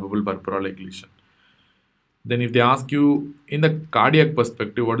a palpable purpura-like lesion. Then if they ask you in the cardiac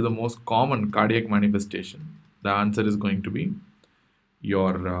perspective, what is the most common cardiac manifestation? The answer is going to be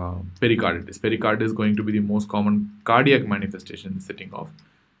your pericarditis. Pericarditis is going to be the most common cardiac manifestation in the setting of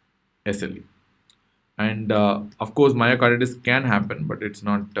SLE. And of course, myocarditis can happen, but it's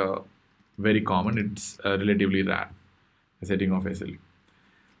not very common. It's relatively rare, the setting of SLE.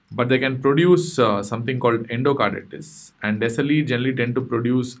 But they can produce something called endocarditis, and SLE generally tend to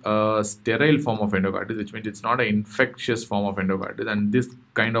produce a sterile form of endocarditis, which means it's not an infectious form of endocarditis. And this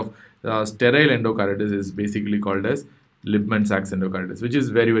kind of sterile endocarditis is basically called as Liebman-Sachs endocarditis, which is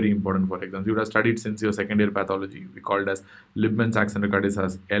very, very important for exams. You would have studied since your second year pathology. We called as Liebman-Sachs endocarditis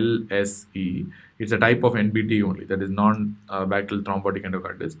as LSE. It's a type of NBT only, that is non-bacterial thrombotic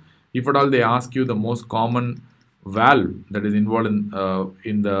endocarditis. If at all they ask you the most common valve that is involved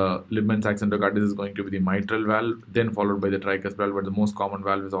in the Liebman-Sachs endocarditis is going to be the mitral valve, then followed by the tricuspid valve, but the most common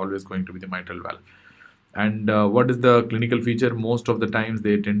valve is always going to be the mitral valve. And what is the clinical feature? Most of the times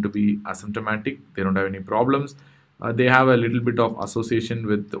they tend to be asymptomatic. They don't have any problems. They have a little bit of association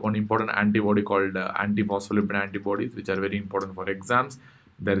with one important antibody called antiphospholipid antibodies, which are very important for exams.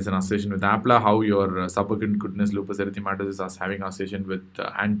 There is an association with APLA, how your subacute cutaneous lupus erythematosus is having association with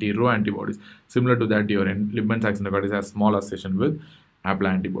anti-Rho antibodies. Similar to that, your Liebman-Sachs endocarditis has small association with APLA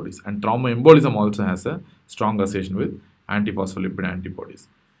antibodies. And thromboembolism also has a strong association with antiphospholipid antibodies.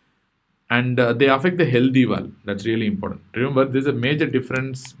 And they affect the healthy valve. That's really important. Remember, there's a major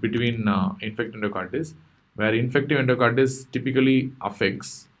difference between infective endocarditis, where infective endocarditis typically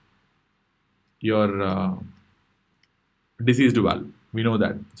affects your diseased valve. We know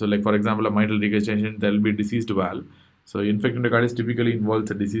that. So, like for example, a mitral regurgitation, there will be diseased valve. So, infective endocarditis typically involves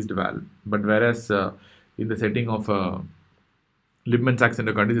a diseased valve. But whereas in the setting of Liebman-Sachs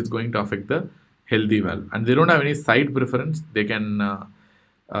endocarditis, it's going to affect the healthy valve. And they don't have any side preference. They can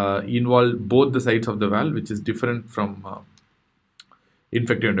involve both the sides of the valve, which is different from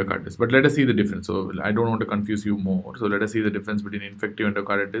infective endocarditis. But let us see the difference. So I don't want to confuse you more. So let us see the difference between infective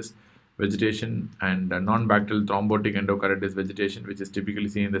endocarditis vegetation and non-bacterial thrombotic endocarditis vegetation, which is typically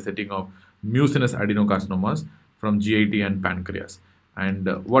seen in the setting of mucinous adenocarcinomas from GIT and pancreas. And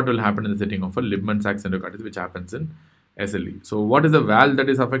what will happen in the setting of a Liebman-Sachs endocarditis, which happens in SLE. So what is the valve that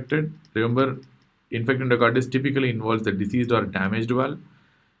is affected? Remember, infective endocarditis typically involves the diseased or damaged valve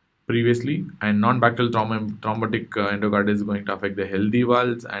previously, and non-bacterial thrombotic endocarditis is going to affect the healthy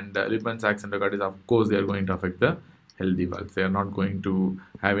valves, and Liebman-Sachs endocarditis, of course, they are going to affect the healthy valves. They are not going to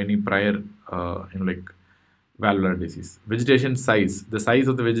have any prior, like valvular disease. Vegetation size. The size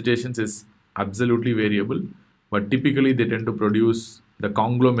of the vegetations is absolutely variable, but typically they tend to produce the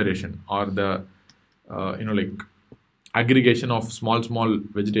conglomeration or the, like aggregation of small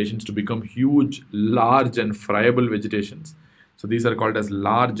vegetations to become huge, large and friable vegetations. So these are called as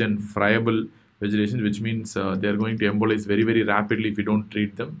large and friable vegetations, which means they are going to embolize very, very rapidly if you don't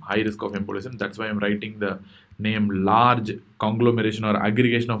treat them. High risk of embolism. That's why I'm writing the name large conglomeration or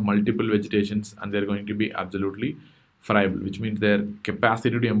aggregation of multiple vegetations, and they're going to be absolutely friable, which means their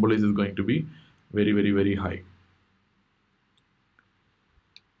capacity to embolize is going to be very, very, very high.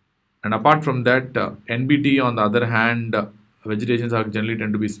 And apart from that, NBT on the other hand, vegetations are generally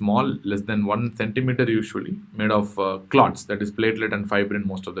tend to be small, less than 1 centimeter usually, made of clots, that is platelet and fibrin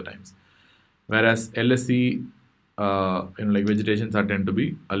most of the times. Whereas LSE, like vegetations are tend to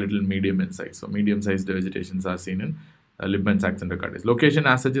be a little medium in size. So medium-sized vegetations are seen in Liebman-Sachs endocarditis. Location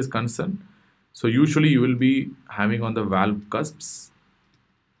as such is concerned. So usually you will be having on the valve cusps,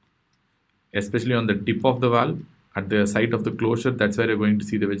 especially on the tip of the valve, at the site of the closure. That's where you're going to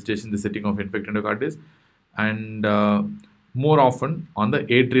see the vegetation, the setting of infected endocarditis, and more often on the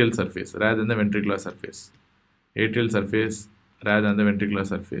atrial surface rather than the ventricular surface. Atrial surface rather than the ventricular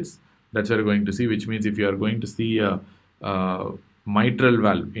surface. That's where you're going to see, which means if you are going to see a mitral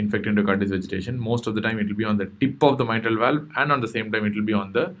valve infected endocarditis vegetation, most of the time it will be on the tip of the mitral valve, and on the same time it will be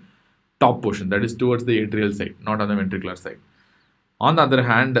on the top portion, that is towards the atrial side, not on the ventricular side. On the other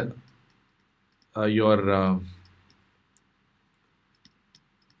hand, your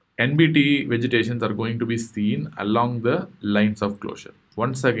NBT vegetations are going to be seen along the lines of closure.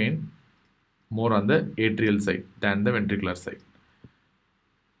 Once again, more on the atrial side than the ventricular side.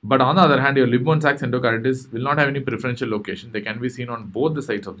 But on the other hand, your Liebman-Sachs endocarditis will not have any preferential location. They can be seen on both the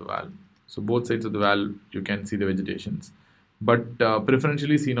sides of the valve. So both sides of the valve, you can see the vegetations. But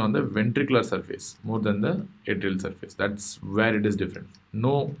preferentially seen on the ventricular surface more than the atrial surface. That's where it is different.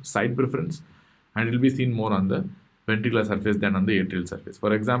 No side preference, and it will be seen more on the ventricular surface than on the atrial surface.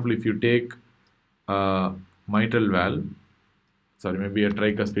 For example, if you take a mitral valve, maybe a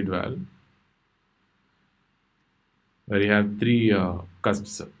tricuspid valve, where you have 3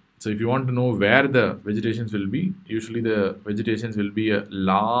 cusps. So if you want to know where the vegetations will be, usually the vegetations will be a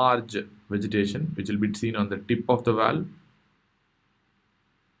large vegetation which will be seen on the tip of the valve.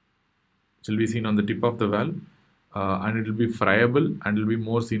 It will be seen on the tip of the valve, and it will be friable, and it will be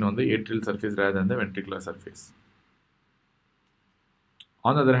more seen on the atrial surface rather than the ventricular surface.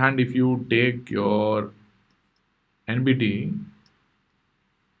 On the other hand, if you take your NBT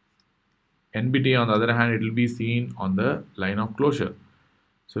on the other hand, it will be seen on the line of closure.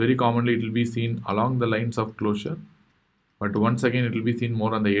 So very commonly it will be seen along the lines of closure, But once again, it will be seen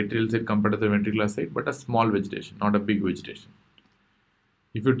more on the atrial side compared to the ventricular side, but a small vegetation, not a big vegetation.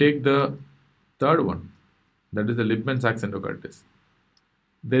 If you take the third one, that is the Lippmann-Sachs endocarditis,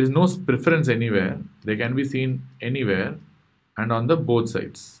 there is no preference anywhere. They can be seen anywhere and on the both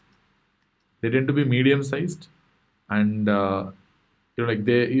sides. They tend to be medium sized, and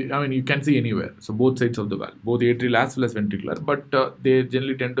you can see anywhere. So both sides of the valve, both atrial as well as ventricular, but they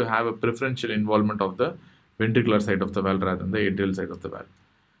generally tend to have a preferential involvement of the ventricular side of the valve rather than the atrial side of the valve.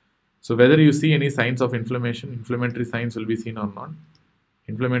 So whether you see any signs of inflammation, inflammatory signs will be seen or not.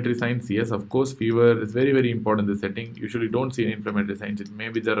 Inflammatory signs, yes, of course, fever is very, very important in the setting. Usually don't see any inflammatory signs. It may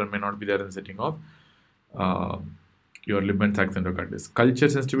be there or may not be there in the setting of your Lippmann-Sachs endocarditis. Culture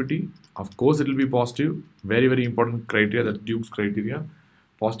sensitivity, of course, it will be positive. Very, very important criteria, that's Duke's criteria.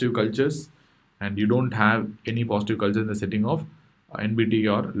 Positive cultures, and you don't have any positive cultures in the setting of NBT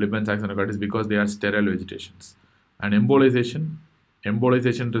or Lippmann-Sachs endocarditis because they are sterile vegetations. And embolization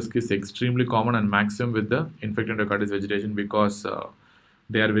risk is extremely common and maximum with the infected endocarditis vegetation because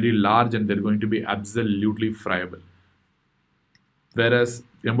they are very large and they're going to be absolutely friable. Whereas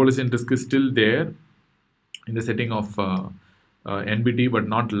embolization risk is still there in the setting of NBT, but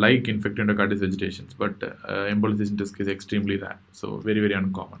not like infected endocarditis vegetations. But embolization risk is extremely rare, so very, very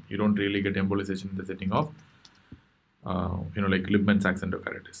uncommon. You don't really get embolization in the setting of like Lippmann-Sachs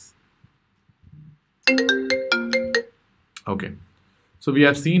endocarditis. Okay, so we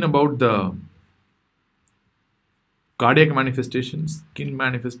have seen about the cardiac manifestations, skin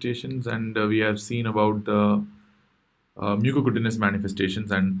manifestations, and we have seen about the mucocutaneous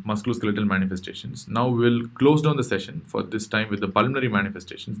manifestations and musculoskeletal manifestations. Now we will close down the session for this time with the pulmonary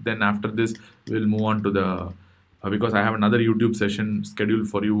manifestations. Then after this, we will move on to the because I have another YouTube session scheduled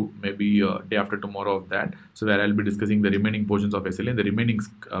for you maybe day after tomorrow of that. So where I'll be discussing the remaining portions of SLE and the remaining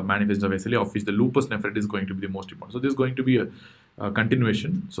manifestations of SLE, of which the lupus nephritis is going to be the most important. So this is going to be a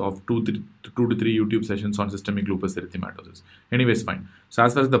continuation of two to three YouTube sessions on systemic lupus erythematosus. Anyways, fine. So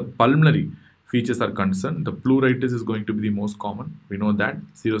as far as the pulmonary features are concerned, the pleuritis is going to be the most common. We know that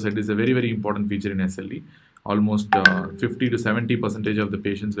serositis is a very, very important feature in SLE. Almost 50 to 70% of the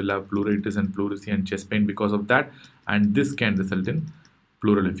patients will have pleuritis and pleurisy and chest pain because of that, and this can result in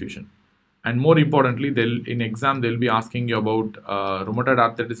pleural effusion. And more importantly, in exam they'll be asking you about rheumatoid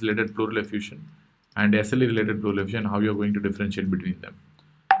arthritis related pleural effusion and SLE related pleural effusion, how you're going to differentiate between them.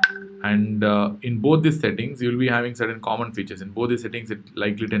 And in both these settings, you'll be having certain common features. In both these settings, it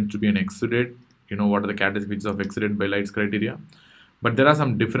likely tends to be an exudate. You know what are the characteristic features of exudate by Light's criteria, but there are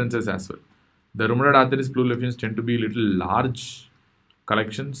some differences as well. The rheumatoid arthritis pleural effusions tend to be little large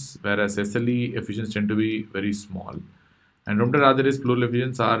collections, whereas SLE effusions tend to be very small. And rheumatoid arthritis pleural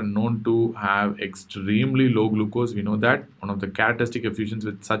effusions are known to have extremely low glucose. We know that one of the characteristic effusions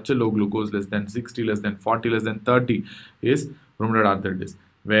with such a low glucose, less than 60, less than 40, less than 30, is rheumatoid arthritis,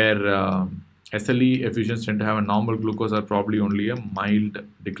 where SLE effusions tend to have a normal glucose or probably only a mild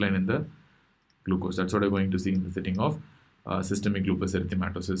decline in the glucose. That's what we're going to see in the setting of systemic lupus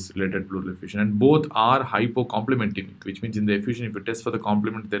erythematosus related pleural effusion, and both are hypocomplementemic, which means in the effusion, if you test for the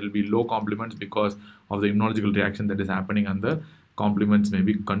complement, there will be low complements because of the immunological reaction that is happening, and the complements may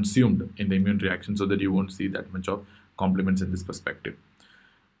be consumed in the immune reaction, so that you won't see that much of complements in this perspective.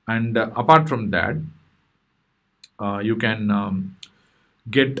 And apart from that, you can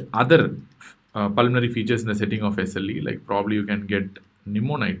get other pulmonary features in the setting of SLE, like probably you can get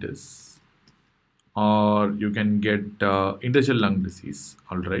pneumonitis, or you can get interstitial lung disease.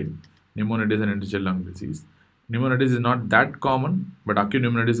 All right, pneumonitis and interstitial lung disease. Pneumonitis is not that common, but acute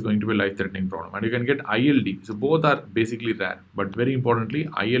pneumonitis is going to be a life-threatening problem. And you can get ILD. So both are basically rare, but very importantly,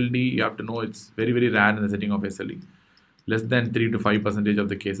 ILD, you have to know it's very, very rare in the setting of SLE. Less than 3 to 5% of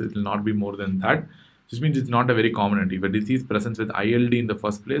the cases, it will not be more than that, which means it's not a very common entity. If a disease presents with ILD in the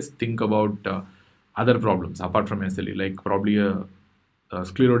first place, think about other problems apart from SLE, like probably a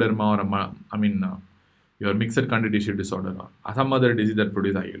scleroderma or your mixed country tissue disorder or some other disease that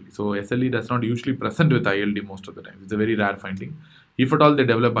produces ILD. So SLE does not usually present with ILD most of the time. It's a very rare finding. If at all they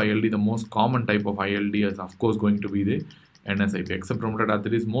develop ILD, the most common type of ILD is of course going to be the NSIP. Except rheumatoid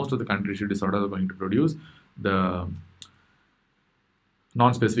arthritis, most of the country tissue disorders are going to produce the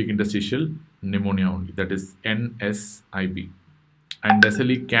non-specific interstitial pneumonia only, that is NSIP. And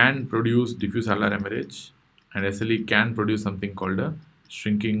SLE can produce diffuse alveolar hemorrhage, and SLE can produce something called a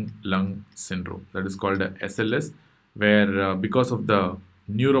shrinking lung syndrome, that is called a SLS, where because of the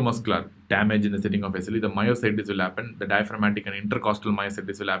neuromuscular damage in the setting of SLE, the myositis will happen, the diaphragmatic and intercostal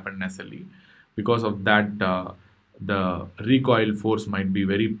myositis will happen in SLE. Because of that, the recoil force might be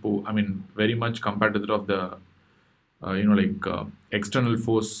very poor, very much compared to that of the external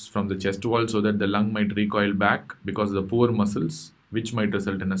force from the chest wall, so that the lung might recoil back because of the poor muscles, which might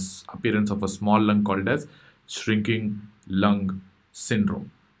result in a appearance of a small lung called as shrinking lung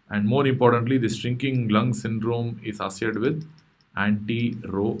syndrome. And more importantly, the shrinking lung syndrome is associated with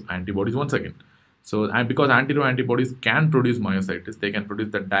anti-Rho antibodies once again. So, and because anti-Rho antibodies can produce myositis, they can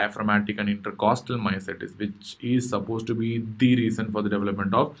produce the diaphragmatic and intercostal myositis, which is supposed to be the reason for the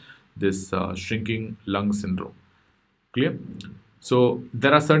development of this shrinking lung syndrome. Clear? So,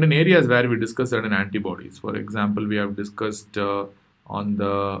 there are certain areas where we discuss certain antibodies. For example, we have discussed on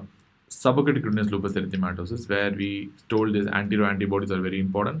the subaccrutic cutaneous lupus erythematosus, where we told these anti-Rho antibodies are very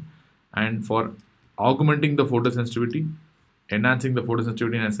important. And for augmenting the photosensitivity, enhancing the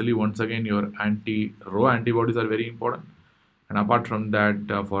photosensitivity in SLE, once again, your anti-Rho antibodies are very important. And apart from that,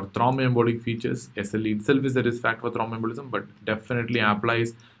 for thromboembolic features, SLE itself is a risk factor for thromboembolism, but definitely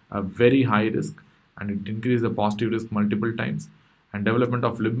applies a very high risk, and it increases the positive risk multiple times. And development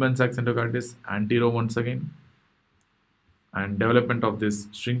of Libman-Sachs endocarditis, anti-Rho once again, and development of this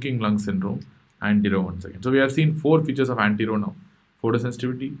shrinking lung syndrome, anti-Rho once again. So we have seen 4 features of anti-Rho now: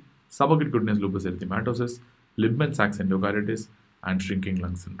 photosensitivity, subaccrutic cutaneous lupus erythematosus, Libman-Sachs endocarditis, and shrinking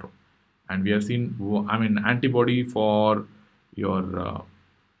lung syndrome. And we have seen, antibody for your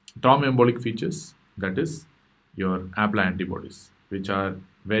thromboembolic features, that is your APLA antibodies, which are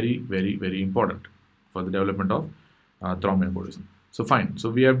very, very, very important for the development of thromboembolism. So fine. So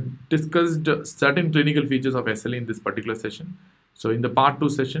we have discussed certain clinical features of SLE in this particular session. So in the part 2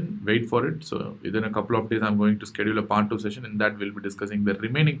 session, wait for it. So within a couple of days, I'm going to schedule a part 2 session. In that, we'll be discussing the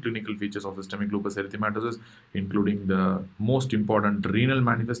remaining clinical features of systemic lupus erythematosus, including the most important renal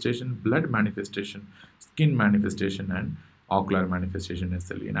manifestation, blood manifestation, skin manifestation, and ocular manifestation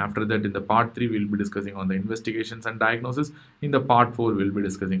SLE. And after that, in the part 3, we'll be discussing on the investigations and diagnosis. In the part 4, we'll be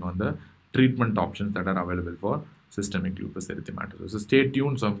discussing on the treatment options that are available for systemic lupus erythematosus. So stay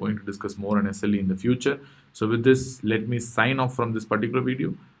tuned. So I'm going to discuss more on SLE in the future. So with this, let me sign off from this particular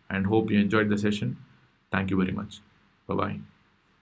video and hope you enjoyed the session. Thank you very much. Bye-bye.